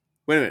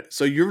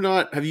 So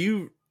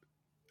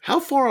how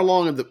far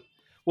along in the,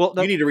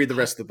 you need to read the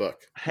rest of the book.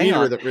 Hang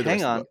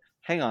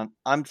on.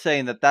 I'm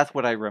saying that's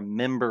what I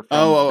remember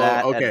from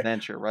that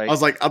adventure, right? I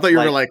was like, I thought you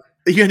were like,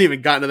 you hadn't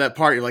even gotten to that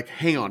part. You're like,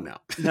 hang on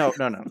now. No.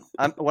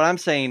 What I'm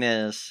saying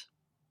is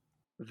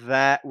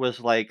that was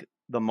like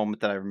the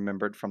moment that I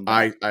remembered from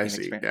that. I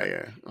see.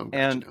 Experience.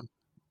 Yeah.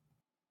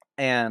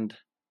 And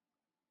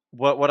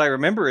what I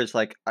remember is,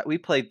 like, we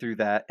played through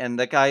that, and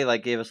the guy,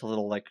 like, gave us a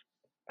little, like,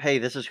 hey,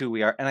 this is who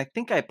we are. And I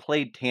think I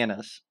played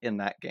Tanis in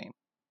that game,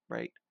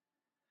 right?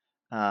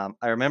 I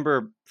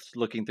remember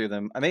looking through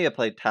them. I may have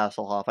played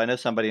Tasselhoff. I know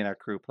somebody in our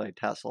crew played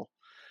Tassel.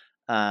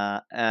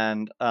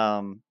 And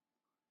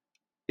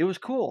it was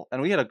cool.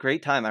 And we had a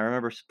great time. I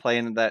remember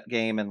playing that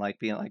game and, like,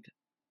 being like,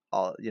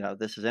 oh,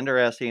 this is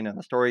interesting, and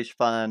the story's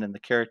fun, and the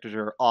characters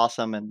are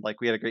awesome, and, like,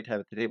 we had a great time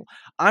at the table.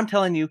 I'm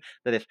telling you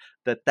that if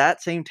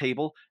that same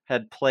table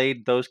had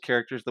played those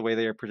characters the way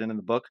they are presented in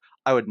the book,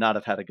 I would not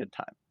have had a good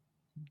time.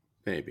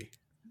 Maybe.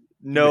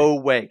 No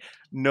way.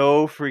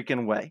 No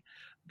freaking way.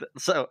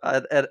 So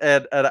and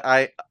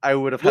I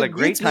would have had a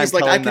great time.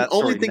 Like, I can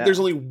only think there's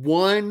only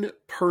one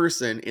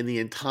person in the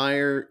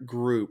entire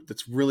group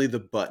that's really the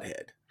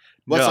butthead.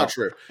 Well, that's not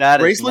true. That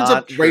is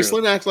not true.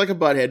 Raceland acts like a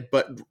butthead,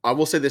 but I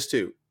will say this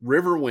too: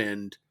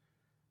 Riverwind.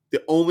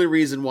 The only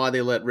reason why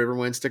they let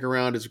Riverwind stick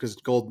around is because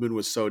Goldmoon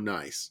was so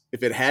nice.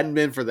 If it hadn't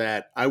been for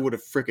that, I would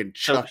have freaking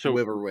chucked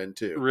Riverwind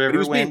too.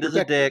 Riverwind is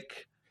a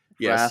dick.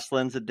 Yes.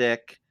 Wrastlin's a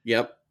dick.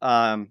 Yep.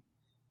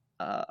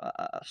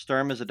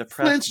 Sturm is a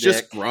depressed Flint's dick.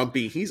 Just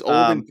grumpy. He's old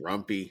and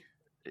grumpy.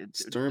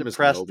 Sturm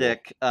depressed is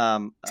dick.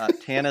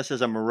 Tanis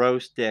is a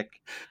morose dick.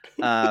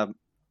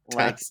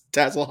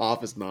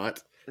 Tasselhoff is not.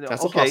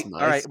 Okay, nice.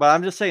 All right, but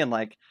I'm just saying,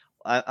 like,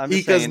 I'm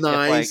just saying,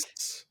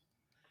 nice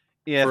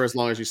for as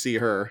long as you see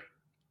her.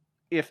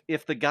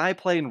 If the guy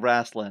playing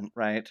Wrastlin,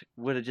 right,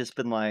 would have just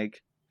been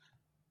like,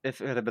 if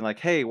it had been like,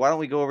 hey, why don't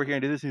we go over here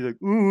and do this? And he's like,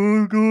 oh,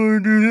 I'm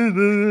going to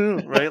do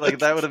this, right? Like,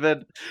 that would have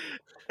been.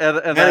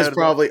 And that is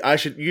probably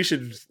you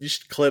should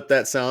clip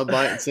that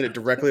soundbite and send it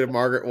directly to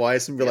Margaret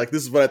Weiss and be like,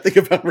 this is what I think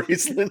about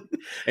Raceland,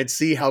 and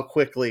see how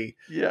quickly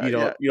you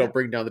don't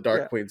bring down the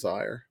Dark Queen's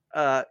ire.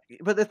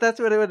 But if that's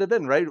what it would have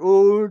been, right?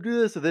 Oh, do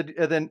this,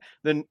 and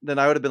then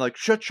I would have been like,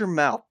 shut your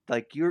mouth,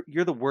 like, you're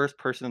the worst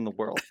person in the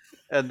world.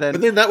 And then,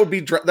 but then that would be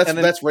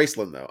that's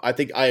Raceland, though. I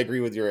think I agree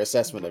with your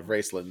assessment of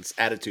Raceland's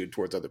attitude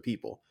towards other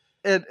people.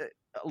 And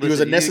he was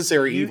a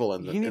necessary evil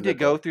in the. You need to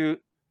go through.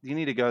 You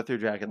need to go through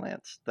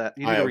Dragonlance. That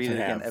you need to read it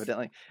again,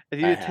 evidently.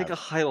 And you need to take a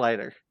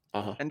highlighter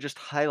and just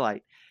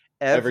highlight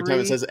every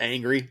time it says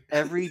angry,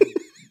 every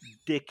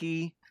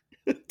dicky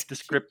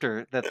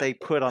descriptor that they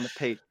put on the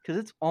page, because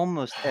it's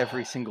almost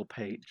every single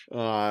page. Oh,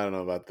 I don't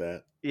know about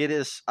that. It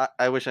is.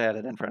 I wish I had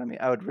it in front of me.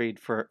 I would read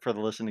for the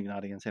listening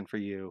audience and for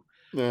you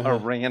a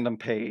random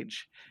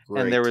page,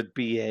 and there would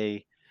be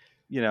a,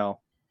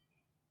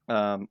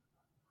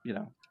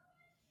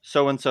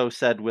 so and so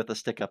said with a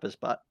stick up his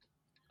butt.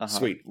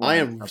 Sweet. I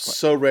am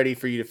so ready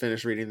for you to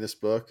finish reading this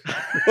book.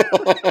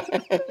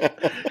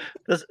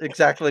 That's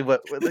exactly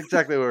what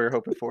we were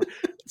hoping for.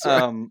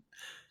 So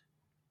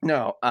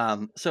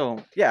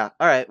yeah.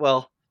 All right.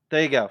 Well,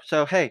 there you go.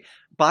 So, hey,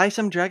 buy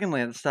some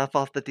Dragonlance stuff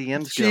off the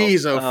DMs Guild.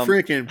 Jeez,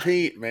 freaking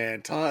Pete,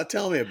 man,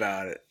 tell me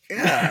about it.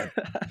 Yeah,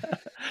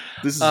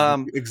 this is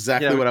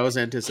exactly what I was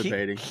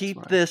anticipating.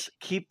 Keep this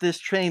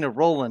train a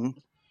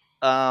rolling.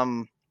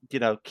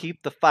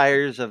 Keep the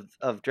fires of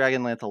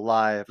Dragonlance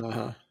alive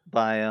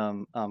by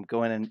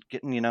going and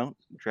getting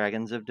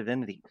Dragons of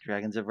Divinity,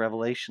 Dragons of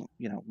Revelation.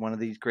 One of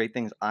these great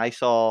things. I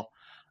saw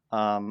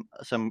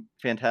some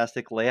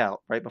fantastic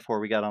layout right before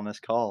we got on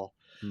this call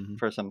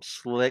for some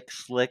slick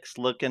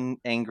looking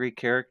angry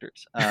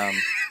characters.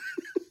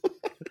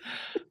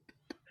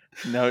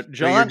 No,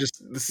 John.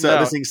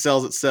 This thing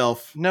sells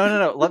itself.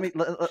 No. Let me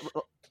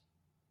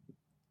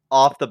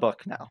off the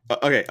book now.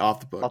 Okay, off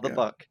the book. Off the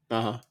book.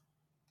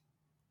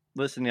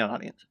 Listen, the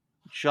audience.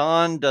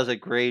 John does a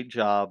great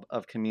job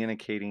of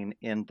communicating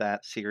in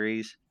that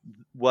series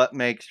what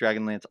makes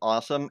Dragonlance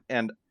awesome,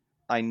 and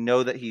I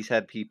know that he's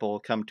had people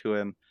come to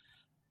him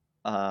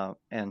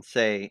and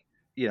say,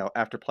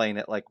 after playing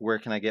it, like, where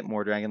can I get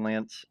more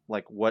Dragonlance?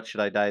 Like, what should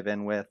I dive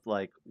in with?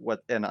 Like,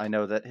 what? And I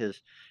know that his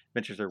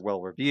adventures are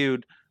well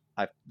reviewed.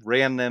 I've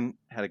ran them,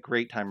 had a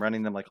great time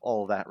running them, like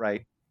all of that,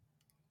 right?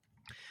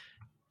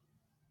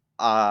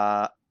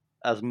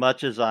 As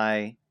much as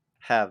I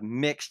have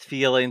mixed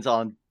feelings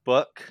on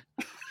book,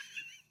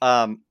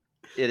 the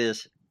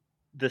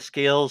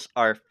scales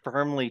are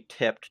firmly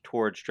tipped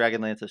towards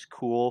Dragonlance is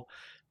cool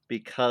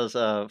because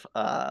of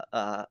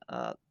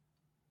the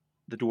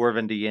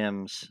Dwarven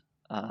DM's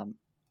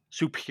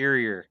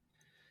superior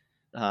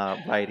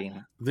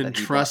writing. Then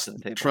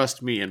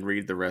trust me and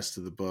read the rest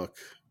of the book,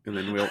 and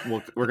then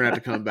we're gonna have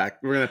to come back.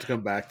 We're gonna have to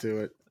come back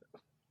to it.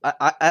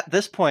 I at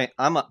this point,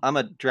 I'm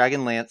a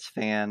Dragonlance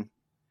fan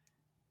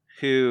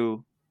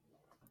who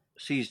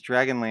sees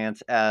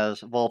Dragonlance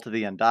as Vault of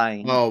the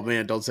Undying. Oh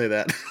man, don't say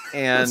that.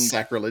 And that's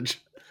sacrilege.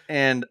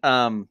 And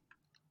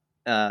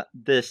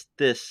this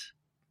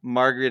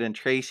Margaret and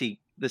Tracy,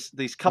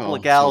 these couple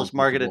of gals,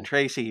 Margaret and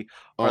Tracy,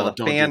 are the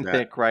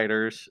fanfic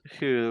writers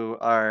who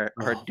are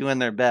doing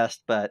their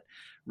best, but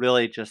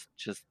really just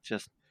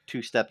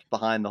 2 steps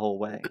behind the whole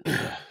way.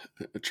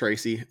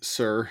 Tracy,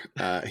 sir,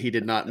 he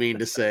did not mean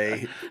to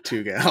say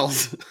 2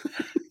 gals.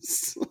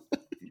 Yes,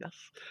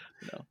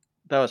 no,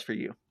 that was for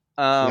you.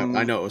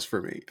 I know it was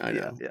for me. I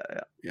know.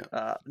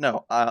 Yeah.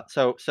 No.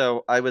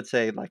 So I would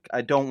say, like,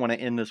 I don't want to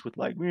end this with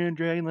like, man,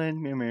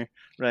 Dragonlance,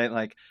 right?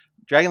 Like,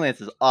 Dragonlance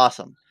is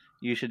awesome.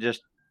 You should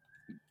just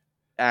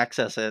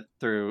access it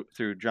through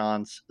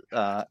John's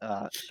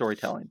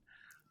storytelling.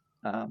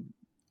 And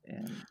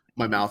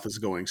my mouth is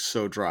going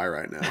so dry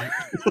right now.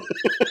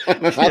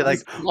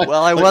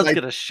 I was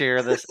going to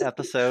share this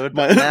episode.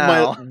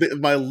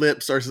 My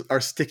lips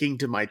are sticking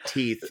to my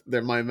teeth.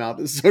 My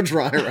mouth is so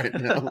dry right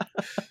now.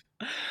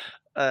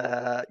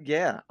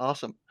 Yeah,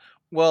 awesome.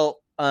 Well,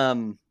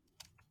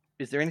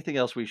 is there anything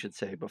else we should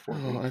say before?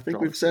 I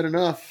think we've said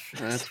enough.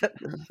 I'm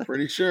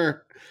pretty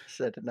sure.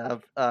 Said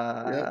enough.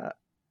 Yep.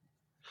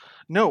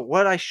 No,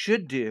 what I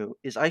should do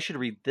is I should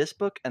read this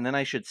book and then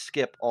I should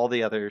skip all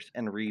the others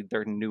and read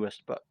their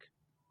newest book.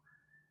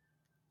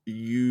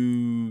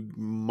 You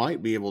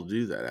might be able to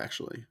do that,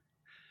 actually.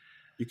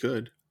 You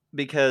could.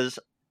 Because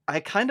I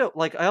kind of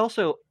like, I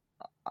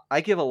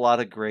give a lot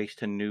of grace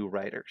to new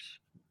writers.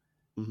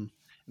 Mm-hmm. And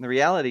the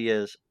reality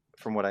is,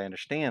 from what I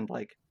understand,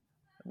 like,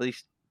 at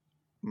least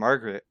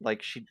Margaret,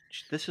 like,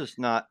 this is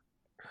not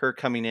her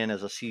coming in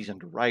as a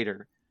seasoned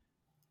writer,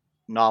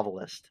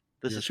 novelist.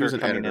 This is her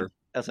coming in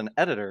as an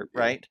editor,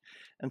 right?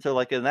 And so,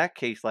 like, in that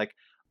case, like,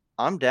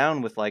 I'm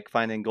down with, like,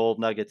 finding gold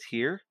nuggets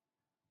here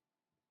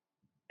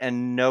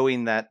and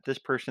knowing that this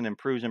person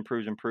improves, and,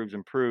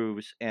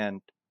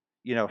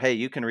 hey,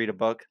 you can read a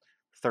book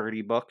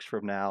 30 books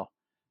from now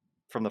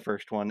from the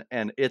first one,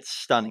 and it's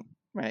stunning,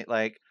 right?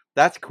 Like,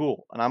 that's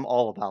cool, and I'm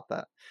all about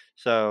that.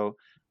 So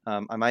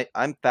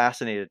I'm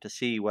fascinated to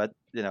see what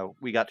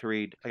we got to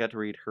read. I got to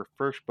read her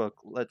first book.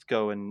 Let's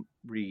go and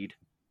read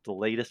the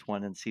latest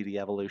one and see the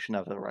evolution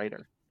of the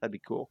writer. That'd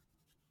be cool.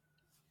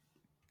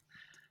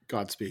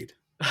 Godspeed.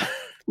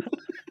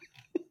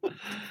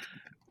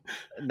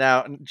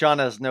 Now John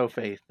has no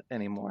faith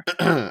anymore.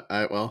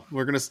 I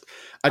just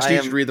need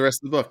you to read the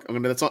rest of the book.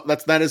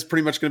 That is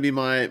pretty much going to be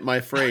my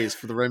phrase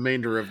for the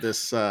remainder of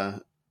this.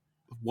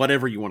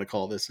 Whatever you want to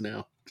call this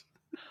now.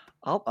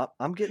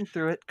 I'm getting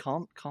through it.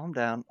 Calm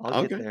down.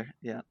 I'll get there.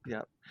 Yeah.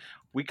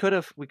 We could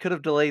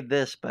have delayed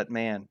this, but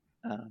man,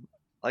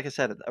 like I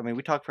said, I mean,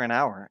 we talked for an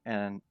hour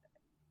and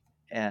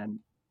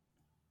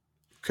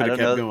could have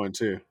kept going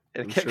too.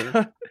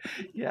 Sure.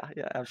 Yeah,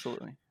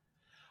 absolutely.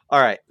 All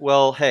right.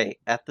 Well, hey,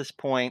 at this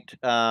point,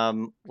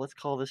 let's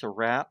call this a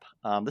wrap.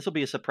 This will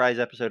be a surprise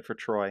episode for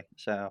Troy.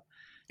 So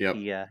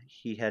he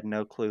had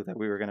no clue that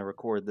we were going to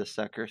record this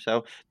sucker.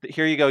 So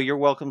here you go. You're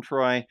welcome,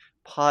 Troy.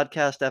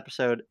 Podcast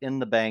episode in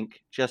the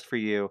bank just for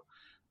you.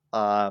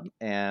 Take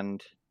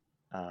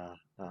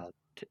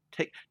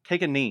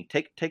a knee.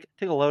 Take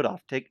a load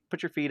off.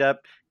 Put your feet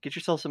up. Get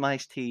yourself some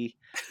iced tea,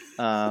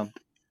 and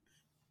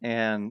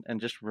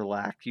just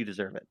relax. You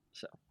deserve it.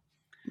 So.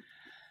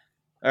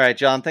 All right,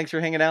 John, thanks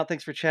for hanging out.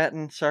 Thanks for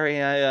chatting.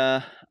 Sorry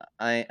I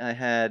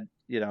had,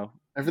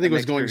 Everything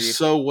was going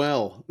so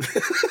well. Wait.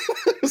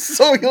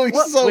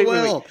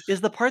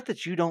 Is the part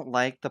that you don't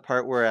like the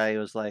part where I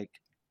was like,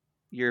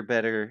 you're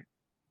better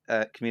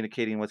at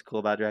communicating what's cool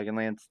about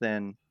Dragonlance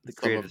than the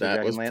creators of Dragonlance? Some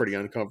of that was pretty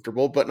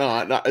uncomfortable, but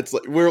no, it's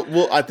like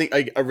I think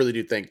I really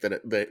do think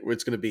that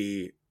it's going to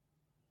be.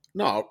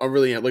 No, I'm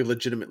really like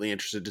legitimately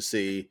interested to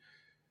see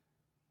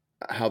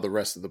how the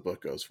rest of the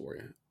book goes for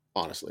you,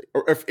 honestly.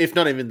 Or if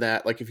not even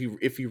that, like if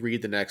you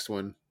read the next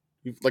one,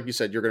 like you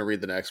said, you're going to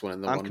read the next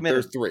one, and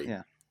there's 3.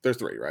 Yeah. There's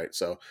 3, right?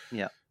 So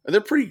yeah, and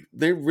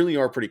they really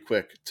are pretty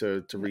quick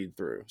to read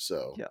through.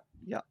 So yeah.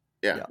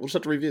 We'll just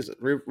have to revisit.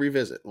 And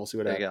we'll see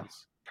what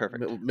happens.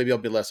 Perfect. Maybe I'll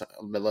be less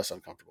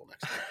uncomfortable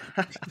next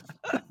time.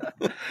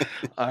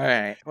 All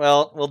right.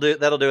 Well,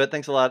 that'll do it.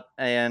 Thanks a lot.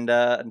 And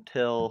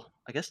until,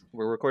 I guess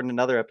we're recording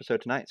another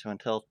episode tonight. So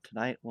until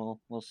tonight, we'll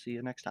see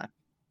you next time.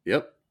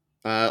 Yep.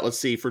 Let's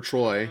see, for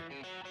Troy,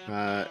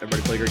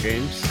 everybody play great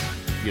games.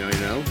 You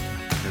know.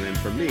 And then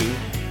for me,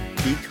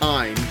 be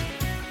kind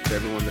to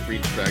everyone that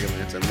reads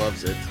Dragonlance and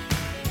loves it.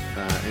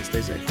 And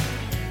stay safe.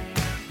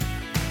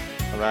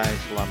 Arise,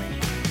 Lummy.